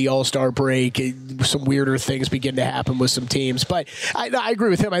close to the All-Star break. Some weirder things begin to happen with some teams, but I agree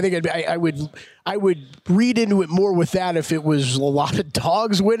with him. I think I would read into it more with that if it was a lot of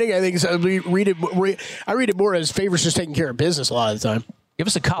dogs winning. I think so. I read it more as favorites just taking care of business a lot of the time. Give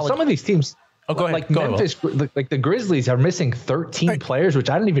us a college. Some of these teams. Oh, go ahead. Like Memphis, like the Grizzlies are missing 13 players, which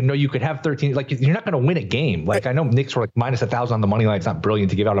I didn't even know you could have 13. Like, you're not going to win a game. Like, I know Knicks were like minus 1,000 on the money line. It's not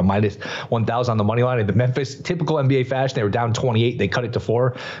brilliant to give out a minus 1,000 on the money line. In the Memphis, typical NBA fashion, they were down 28. They cut it to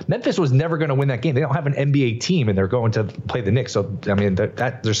 4. Memphis was never going to win that game. They don't have an NBA team, and they're going to play the Knicks. So, I mean,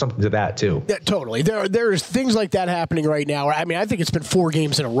 there's something to that, too. Yeah, totally. There's things like that happening right now. I mean, I think it's been 4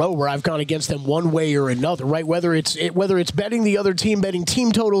 games in a row where I've gone against them one way or another, right? Whether it's betting the other team, betting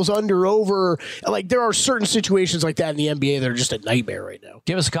team totals under, over. Like, there are certain situations like that in the NBA that are just a nightmare right now.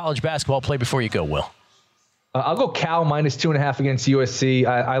 Give us a college basketball play before you go, Will. I'll go Cal minus 2.5 against USC.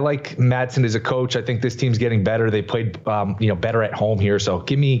 I like Madsen as a coach. I think this team's getting better. They played better at home here. So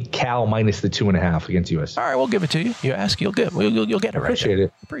give me Cal minus the 2.5 against USC. All right, we'll give it to you. You ask, you'll get it right. Appreciate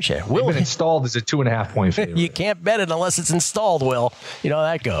it. Appreciate it. Will been installed as a 2.5 point favorite. You can't bet it unless it's installed, Will. You know how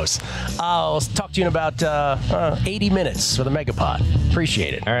that goes. I'll talk to you in about 80 minutes for the Megapod.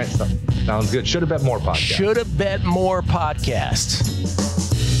 Appreciate it. All right, sounds good. Should have bet more podcast. Should have bet more podcast.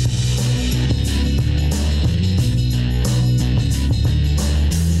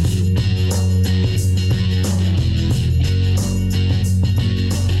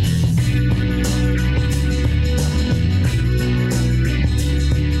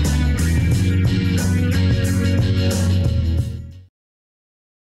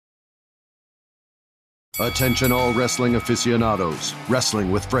 Attention all wrestling aficionados.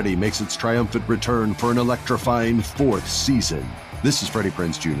 Wrestling with Freddie makes its triumphant return for an electrifying 4th season. This is Freddie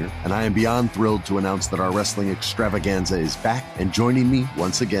Prinze Jr., and I am beyond thrilled to announce that our wrestling extravaganza is back, and joining me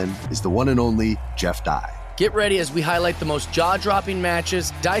once again is the one and only Jeff Dye. Get ready as we highlight the most jaw-dropping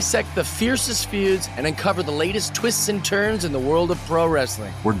matches, dissect the fiercest feuds, and uncover the latest twists and turns in the world of pro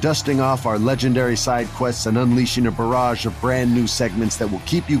wrestling. We're dusting off our legendary side quests and unleashing a barrage of brand new segments that will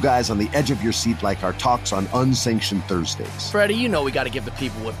keep you guys on the edge of your seat like our talks on Unsanctioned Thursdays. Freddie, you know we got to give the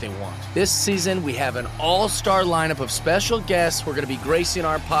people what they want. This season, we have an all-star lineup of special guests who are going to be gracing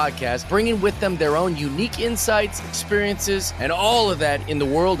our podcast, bringing with them their own unique insights, experiences, and all of that in the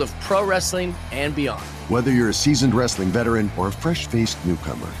world of pro wrestling and beyond. Whether you're a seasoned wrestling veteran or a fresh-faced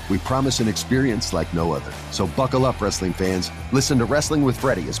newcomer, we promise an experience like no other. So buckle up, wrestling fans. Listen to Wrestling with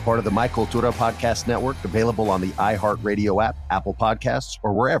Freddie as part of the My Cultura Podcast Network, available on the iHeartRadio app, Apple Podcasts,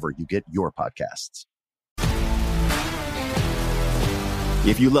 or wherever you get your podcasts.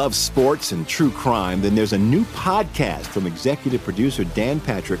 If you love sports and true crime, then there's a new podcast from executive producer Dan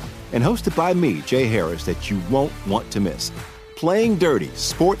Patrick and hosted by me, Jay Harris, that you won't want to miss. Playing Dirty: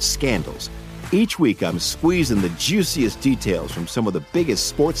 Sports Scandals. Each week, I'm squeezing the juiciest details from some of the biggest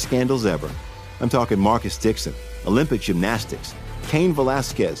sports scandals ever. I'm talking Marcus Dixon, Olympic gymnastics, Cain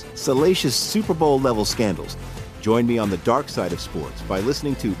Velasquez, salacious Super Bowl-level scandals. Join me on the dark side of sports by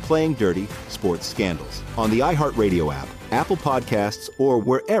listening to Playing Dirty: Sports Scandals on the iHeartRadio app, Apple Podcasts, or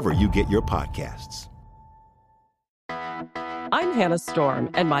wherever you get your podcasts. I'm Hannah Storm,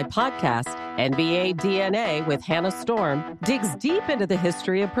 and my podcast, NBA DNA with Hannah Storm, digs deep into the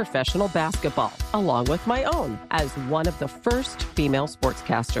history of professional basketball, along with my own, as one of the first female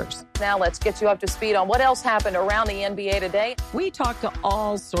sportscasters. Now let's get you up to speed on what else happened around the NBA today. We talked to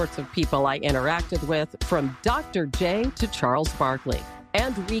all sorts of people I interacted with, from Dr. J to Charles Barkley,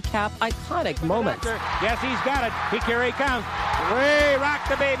 and recap iconic moments. Yes, he's got it. Here he comes. Way rock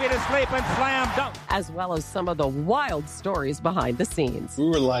the baby to sleep and slam dunk. As well as some of the wild stories behind the scenes. We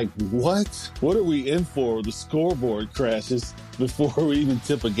were like, what? What are we in for? The scoreboard crashes before we even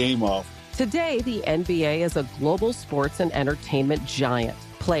tip a game off. Today, the NBA is a global sports and entertainment giant.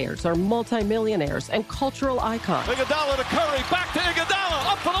 Players are multimillionaires and cultural icons. Iguodala to Curry, back to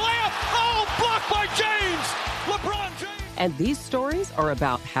Iguodala, up for the layup. Oh, blocked by James. LeBron James. And these stories are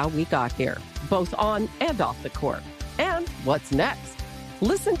about how we got here, both on and off the court. And what's next?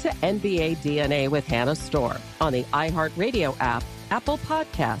 Listen to NBA DNA with Hannah Storm on the iHeartRadio app, Apple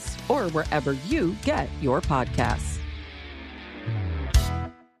Podcasts, or wherever you get your podcasts.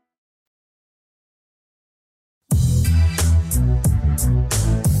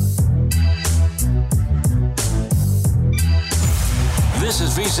 This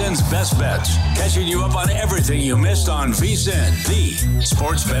is VSiN's Best Bets, catching you up on everything you missed on VSiN, the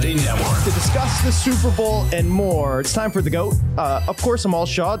sports betting network. To discuss the Super Bowl and more, it's time for the GOAT. Of course, I'm Al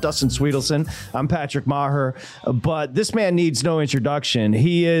Shaw, Dustin Sweetelson. I'm Patrick Maher, but this man needs no introduction.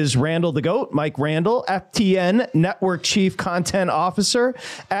 He is Randall the GOAT, Mike Randall, FTN Network Chief Content Officer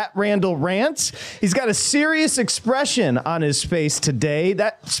at Randall Rants. He's got a serious expression on his face today.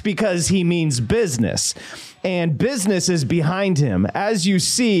 That's because he means business. And business is behind him. As you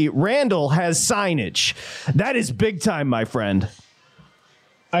see, Randall has signage. That is big time, my friend.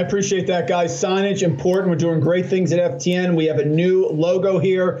 I appreciate that, guys. Signage, important. We're doing great things at FTN. We have a new logo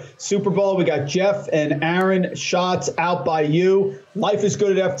here. Super Bowl. We got Jeff and Aaron shots out by you. Life is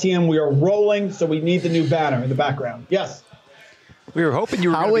good at FTN. We are rolling, so we need the new banner in the background. Yes. We were hoping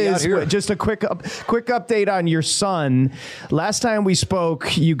you were going to be out here. Just a quick update on your son. Last time we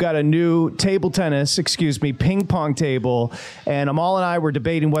spoke, you got a new ping pong table, and Amal and I were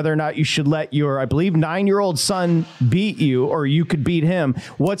debating whether or not you should let your, I believe, 9-year-old son beat you, or you could beat him.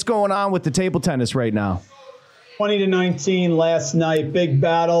 What's going on with the table tennis right now? 20-19 last night, big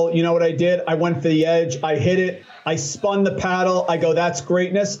battle. You know what I did? I went for the edge. I hit it. I spun the paddle. I go, that's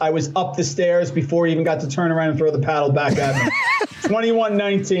greatness. I was up the stairs before he even got to turn around and throw the paddle back at me.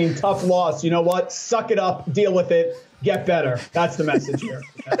 21-19, tough loss. You know what? Suck it up, deal with it, get better. That's the message here.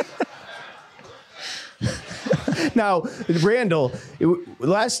 Now, Randall,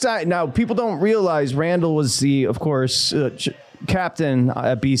 now people don't realize Randall was the, of course, captain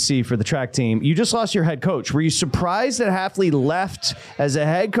at BC for the track team. You just lost your head coach. Were you surprised that Hafley left as a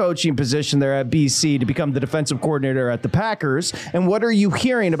head coaching position there at BC to become the defensive coordinator at the Packers? And what are you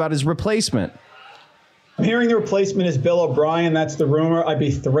hearing about his replacement? I'm hearing the replacement is Bill O'Brien. That's the rumor. I'd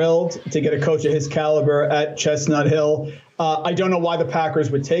be thrilled to get a coach of his caliber at Chestnut Hill. I don't know why the Packers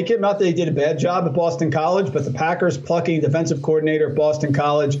would take it. Not that they did a bad job at Boston College, but the Packers plucking defensive coordinator at Boston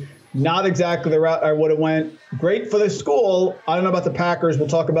College, not exactly the route I would have went. Great for the school. I don't know about the Packers. We'll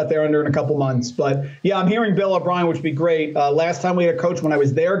talk about there under in a couple months. But, yeah, I'm hearing Bill O'Brien, which would be great. Last time we had a coach when I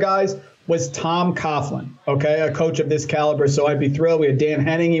was there, guys, was Tom Coughlin, okay, a coach of this caliber. So I'd be thrilled. We had Dan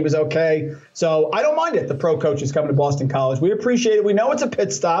Henning. He was okay. So I don't mind it. The pro coach is coming to Boston College. We appreciate it. We know it's a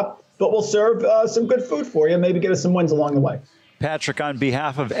pit stop, but we'll serve some good food for you, maybe get us some wins along the way. Patrick, on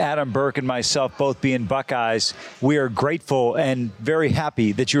behalf of Adam Burke and myself, both being Buckeyes, we are grateful and very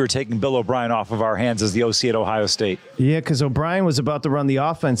happy that you are taking Bill O'Brien off of our hands as the OC at Ohio State. Yeah, because O'Brien was about to run the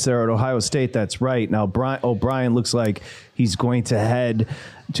offense there at Ohio State. That's right. Now, O'Brien looks like he's going to head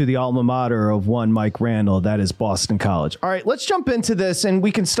to the alma mater of one Mike Randall. That is Boston College. All right, let's jump into this, and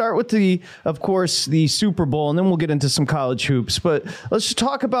we can start with of course, the Super Bowl, and then we'll get into some college hoops. But let's just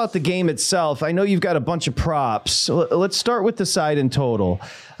talk about the game itself. I know you've got a bunch of props. So let's start with the side in total.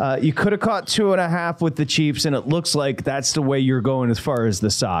 You could have caught 2.5 with the Chiefs, and it looks like that's the way you're going as far as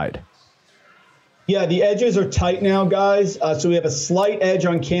the side. Yeah, the edges are tight now, guys. So we have a slight edge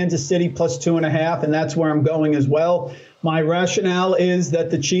on Kansas City plus 2.5, and that's where I'm going as well. My rationale is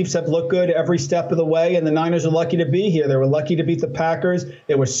that the Chiefs have looked good every step of the way, and the Niners are lucky to be here. They were lucky to beat the Packers.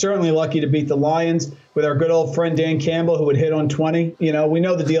 They were certainly lucky to beat the Lions with our good old friend Dan Campbell, who would hit on 20. We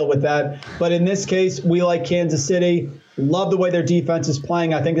know the deal with that. But in this case, we like Kansas City. Love the way their defense is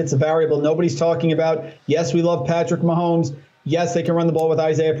playing. I think it's a variable nobody's talking about. Yes, we love Patrick Mahomes. Yes, they can run the ball with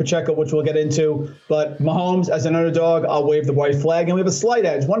Isaiah Pacheco, which we'll get into. But Mahomes, as an underdog, I'll wave the white flag. And we have a slight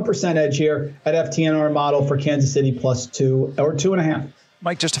edge, 1% edge here at FTNR model for Kansas City plus 2 or 2.5.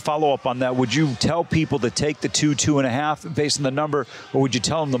 Mike, just to follow up on that, would you tell people to take the 2.5 based on the number, or would you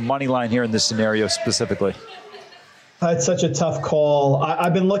tell them the money line here in this scenario specifically? It's such a tough call.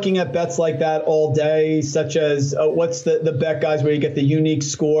 I've been looking at bets like that all day, such as what's the bet, guys, where you get the unique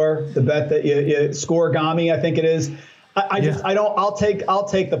score, the bet that you scoregami, I think it is. I'll take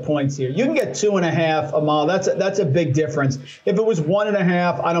the points here. You can get 2.5 a mile. That's a big difference. If it was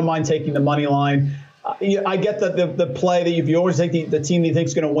 1.5, I don't mind taking the money line. I get the play that if you always take the team that you think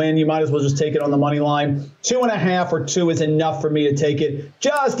is going to win, you might as well just take it on the money line. 2.5 or 2 is enough for me to take it,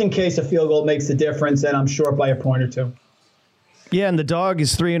 just in case a field goal makes the difference, and I'm short by a point or two. Yeah, and the dog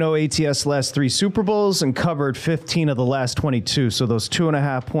is 3-0 ATS last 3 Super Bowls and covered 15 of the last 22. So those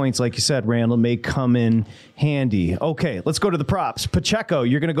 2.5 points, like you said, Randall, may come in handy. Okay, let's go to the props. Pacheco,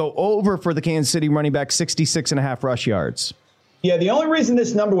 you're going to go over for the Kansas City running back, 66.5 rush yards. Yeah, the only reason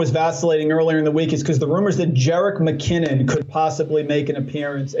this number was vacillating earlier in the week is because the rumors that Jerick McKinnon could possibly make an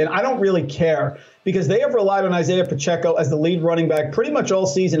appearance. And I don't really care because they have relied on Isaiah Pacheco as the lead running back pretty much all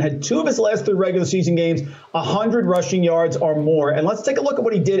season, had 2 of his last 3 regular season games, 100 rushing yards or more. And let's take a look at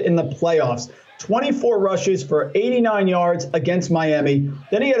what he did in the playoffs. 24 rushes for 89 yards against Miami.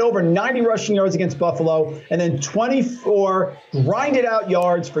 Then he had over 90 rushing yards against Buffalo, and then 24 grinded out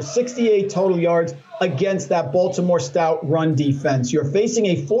yards for 68 total yards against that Baltimore stout run defense. You're facing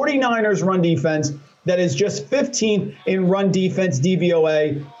a 49ers run defense that is just 15th in run defense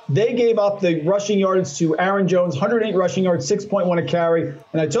DVOA. They gave up the rushing yards to Aaron Jones, 108 rushing yards, 6.1 a carry.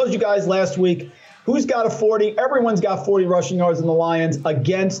 And I told you guys last week, who's got a 40? Everyone's got 40 rushing yards in the Lions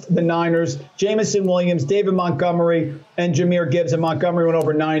against the Niners. Jamison Williams, David Montgomery, and Jahmyr Gibbs, and Montgomery went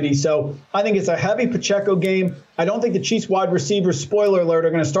over 90. So I think it's a heavy Pacheco game. I don't think the Chiefs wide receivers, spoiler alert, are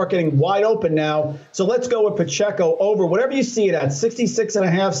going to start getting wide open now. So let's go with Pacheco over whatever you see it at,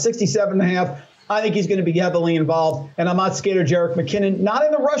 66.5, 67.5. I think he's going to be heavily involved. And I'm not scared of Jerick McKinnon. Not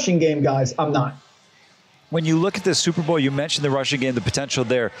in the rushing game, guys. I'm not. When you look at the Super Bowl, you mentioned the rushing game, the potential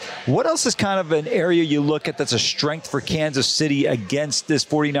there. What else is kind of an area you look at that's a strength for Kansas City against this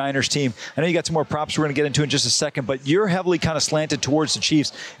 49ers team? I know you got some more props we're going to get into in just a second, but you're heavily kind of slanted towards the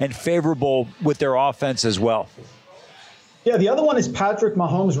Chiefs and favorable with their offense as well. Yeah, the other one is Patrick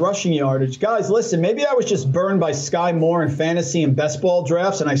Mahomes' rushing yardage. Guys, listen, maybe I was just burned by Sky Moore in fantasy and best ball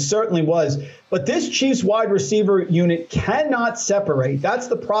drafts, and I certainly was. But this Chiefs wide receiver unit cannot separate. That's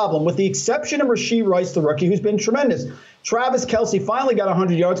the problem, with the exception of Rashee Rice, the rookie, who's been tremendous. Travis Kelce finally got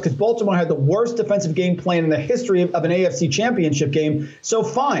 100 yards because Baltimore had the worst defensive game plan in the history of an AFC championship game. So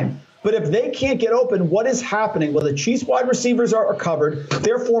fine. But if they can't get open, what is happening? Well, the Chiefs wide receivers are covered.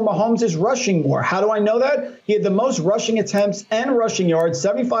 Therefore, Mahomes is rushing more. How do I know that? He had the most rushing attempts and rushing yards,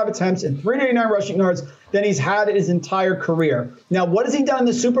 75 attempts and 389 rushing yards than he's had in his entire career. Now, what has he done in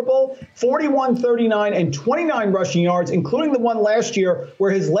the Super Bowl? 41, 39, and 29 rushing yards, including the one last year where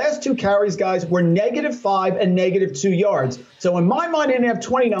his last 2 carries, guys, were -5 and -2 yards. So in my mind, he didn't have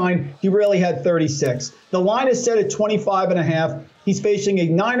 29. He really had 36. The line is set at 25.5. He's facing a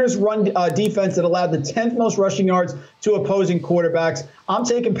Niners run defense that allowed the 10th most rushing yards to opposing quarterbacks. I'm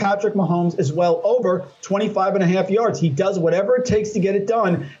taking Patrick Mahomes as well over 25.5 yards. He does whatever it takes to get it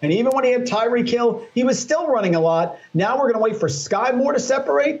done. And even when he had Tyreek Hill, he was still running a lot. Now we're going to wait for Sky Moore to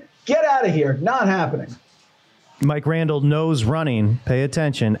separate. Get out of here. Not happening. Mike Randall knows running. Pay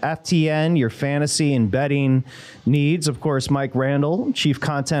attention. FTN, your fantasy and betting needs. Of course, Mike Randall, Chief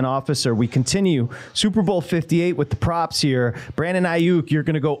Content Officer. We continue Super Bowl 58 with the props here. Brandon Ayuk, you're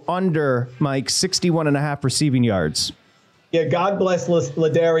going to go under, Mike, 61.5 receiving yards. Yeah, God bless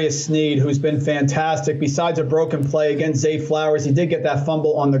Ladarius Sneed, who's been fantastic. Besides a broken play against Zay Flowers, he did get that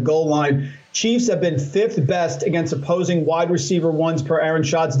fumble on the goal line. Chiefs have been 5th best against opposing wide receiver ones per Aaron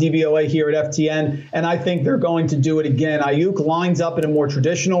Schatz DVOA here at FTN, and I think they're going to do it again. Ayuk lines up in a more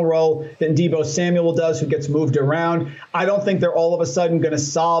traditional role than Deebo Samuel does, who gets moved around. I don't think they're all of a sudden going to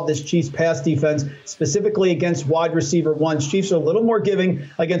solve this Chiefs pass defense, specifically against wide receiver ones. Chiefs are a little more giving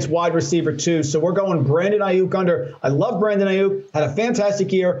against wide receiver twos, so we're going Brandon Ayuk under. I love Brandon Ayuk, had a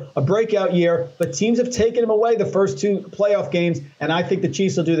fantastic year, a breakout year, but teams have taken him away the first 2 playoff games, and I think the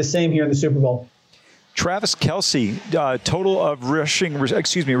Chiefs will do the same here in the Super Bowl. Travis Kelce, total of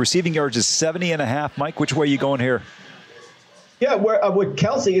receiving yards is 70.5. Mike, which way are you going here? Yeah, with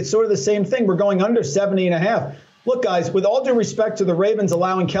Kelce, it's sort of the same thing. We're going under 70.5. Look, guys, with all due respect to the Ravens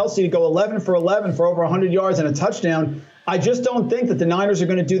allowing Kelce to go 11 for 11 for over 100 yards and a touchdown, I just don't think that the Niners are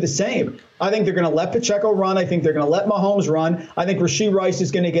going to do the same. I think they're going to let Pacheco run. I think they're going to let Mahomes run. I think Rashee Rice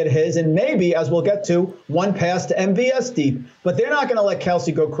is going to get his, and maybe, as we'll get to, one pass to MVS deep. But they're not going to let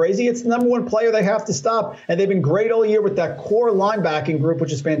Kelce go crazy. It's the number one player they have to stop, and they've been great all year with that core linebacking group,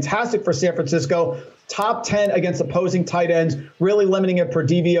 which is fantastic for San Francisco. Top 10 against opposing tight ends, really limiting it per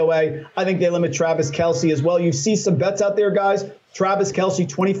DVOA. I think they limit Travis Kelce as well. You see some bets out there, guys. Travis Kelce,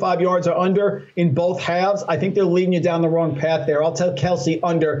 25 yards or under in both halves. I think they're leading you down the wrong path there. I'll tell Kelce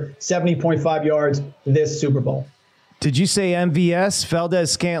under 70.5 yards this Super Bowl. Did you say MVS,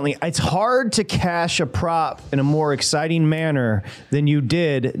 Valdez-Scantling? It's hard to cash a prop in a more exciting manner than you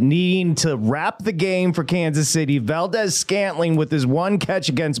did, needing to wrap the game for Kansas City. Valdez-Scantling with his one catch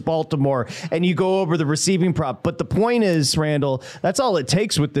against Baltimore, and you go over the receiving prop. But the point is, Randall, that's all it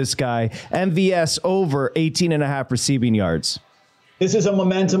takes with this guy. MVS over 18.5 receiving yards. This is a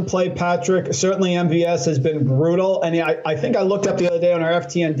momentum play, Patrick. Certainly MVS has been brutal. And I think I looked up the other day on our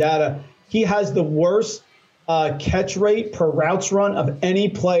FTN data. He has the worst catch rate per routes run of any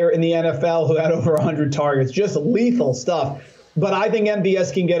player in the NFL who had over 100 targets. Just lethal stuff. But I think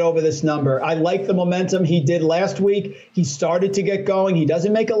MVS can get over this number. I like the momentum he did last week. He started to get going. He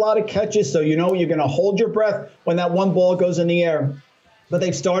doesn't make a lot of catches, so you know you're going to hold your breath when that one ball goes in the air. But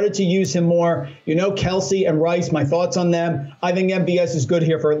they've started to use him more. You know, Kelce and Rice, my thoughts on them. I think MVS is good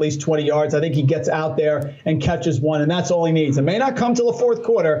here for at least 20 yards. I think he gets out there and catches one, and that's all he needs. It may not come till the fourth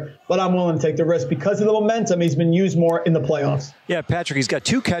quarter, but I'm willing to take the risk because of the momentum. He's been used more in the playoffs. Yeah, Patrick, he's got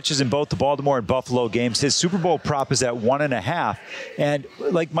 2 catches in both the Baltimore and Buffalo games. His Super Bowl prop is at 1.5. And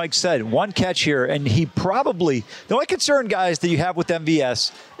like Mike said, one catch here, and he probably, the only concern, guys, that you have with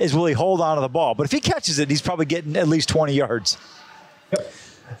MVS is will he hold on to the ball? But if he catches it, he's probably getting at least 20 yards. Yep.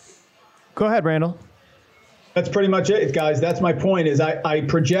 Go ahead, Randall. That's pretty much it, guys. That's my point is I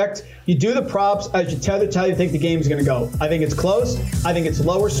project, you do the props as you tether to how you think the game's going to go. I think it's close. I think it's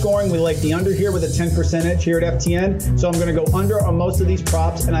lower scoring. We like the under here with a 10% edge here at FTN. So I'm going to go under on most of these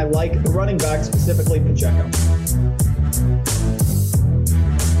props, and I like the running back, specifically Pacheco.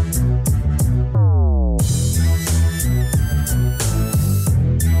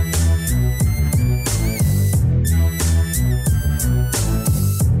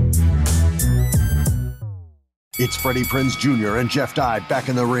 It's Freddie Prinze Jr. and Jeff Dye back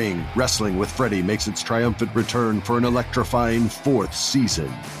in the ring. Wrestling with Freddie makes its triumphant return for an electrifying 4th season.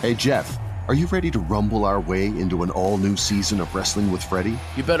 Hey, Jeff, are you ready to rumble our way into an all-new season of Wrestling with Freddie?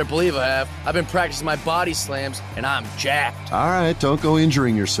 You better believe I have. I've been practicing my body slams, and I'm jacked. All right, don't go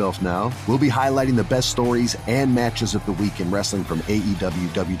injuring yourself now. We'll be highlighting the best stories and matches of the week in wrestling from AEW,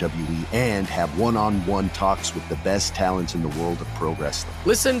 WWE, and have one-on-one talks with the best talents in the world of pro wrestling.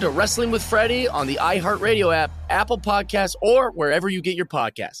 Listen to Wrestling with Freddie on the iHeartRadio app, Apple Podcasts, or wherever you get your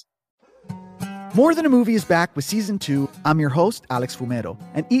podcasts. More Than a Movie is back with Season 2. I'm your host, Alex Fumero,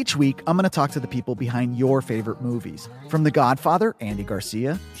 and each week I'm going to talk to the people behind your favorite movies. From The Godfather, Andy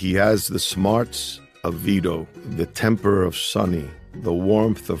Garcia. He has the smarts of Vito, the temper of Sonny, the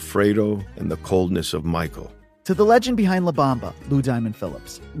warmth of Fredo, and the coldness of Michael. To the legend behind La Bamba, Lou Diamond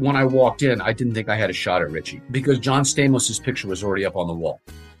Phillips. When I walked in, I didn't think I had a shot at Richie because John Stamos' picture was already up on the wall.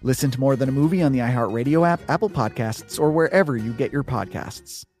 Listen to More Than a Movie on the iHeartRadio app, Apple Podcasts, or wherever you get your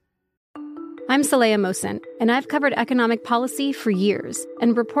podcasts. I'm Saleha Mohsen, and I've covered economic policy for years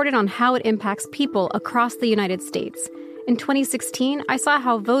and reported on how it impacts people across the United States. In 2016, I saw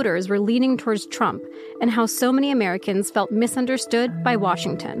how voters were leaning towards Trump and how so many Americans felt misunderstood by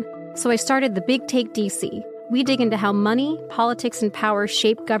Washington. So I started The Big Take DC. We dig into how money, politics, and power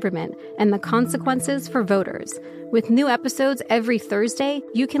shape government and the consequences for voters. With new episodes every Thursday,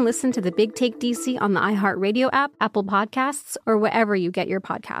 you can listen to The Big Take DC on the iHeartRadio app, Apple Podcasts, or wherever you get your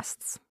podcasts.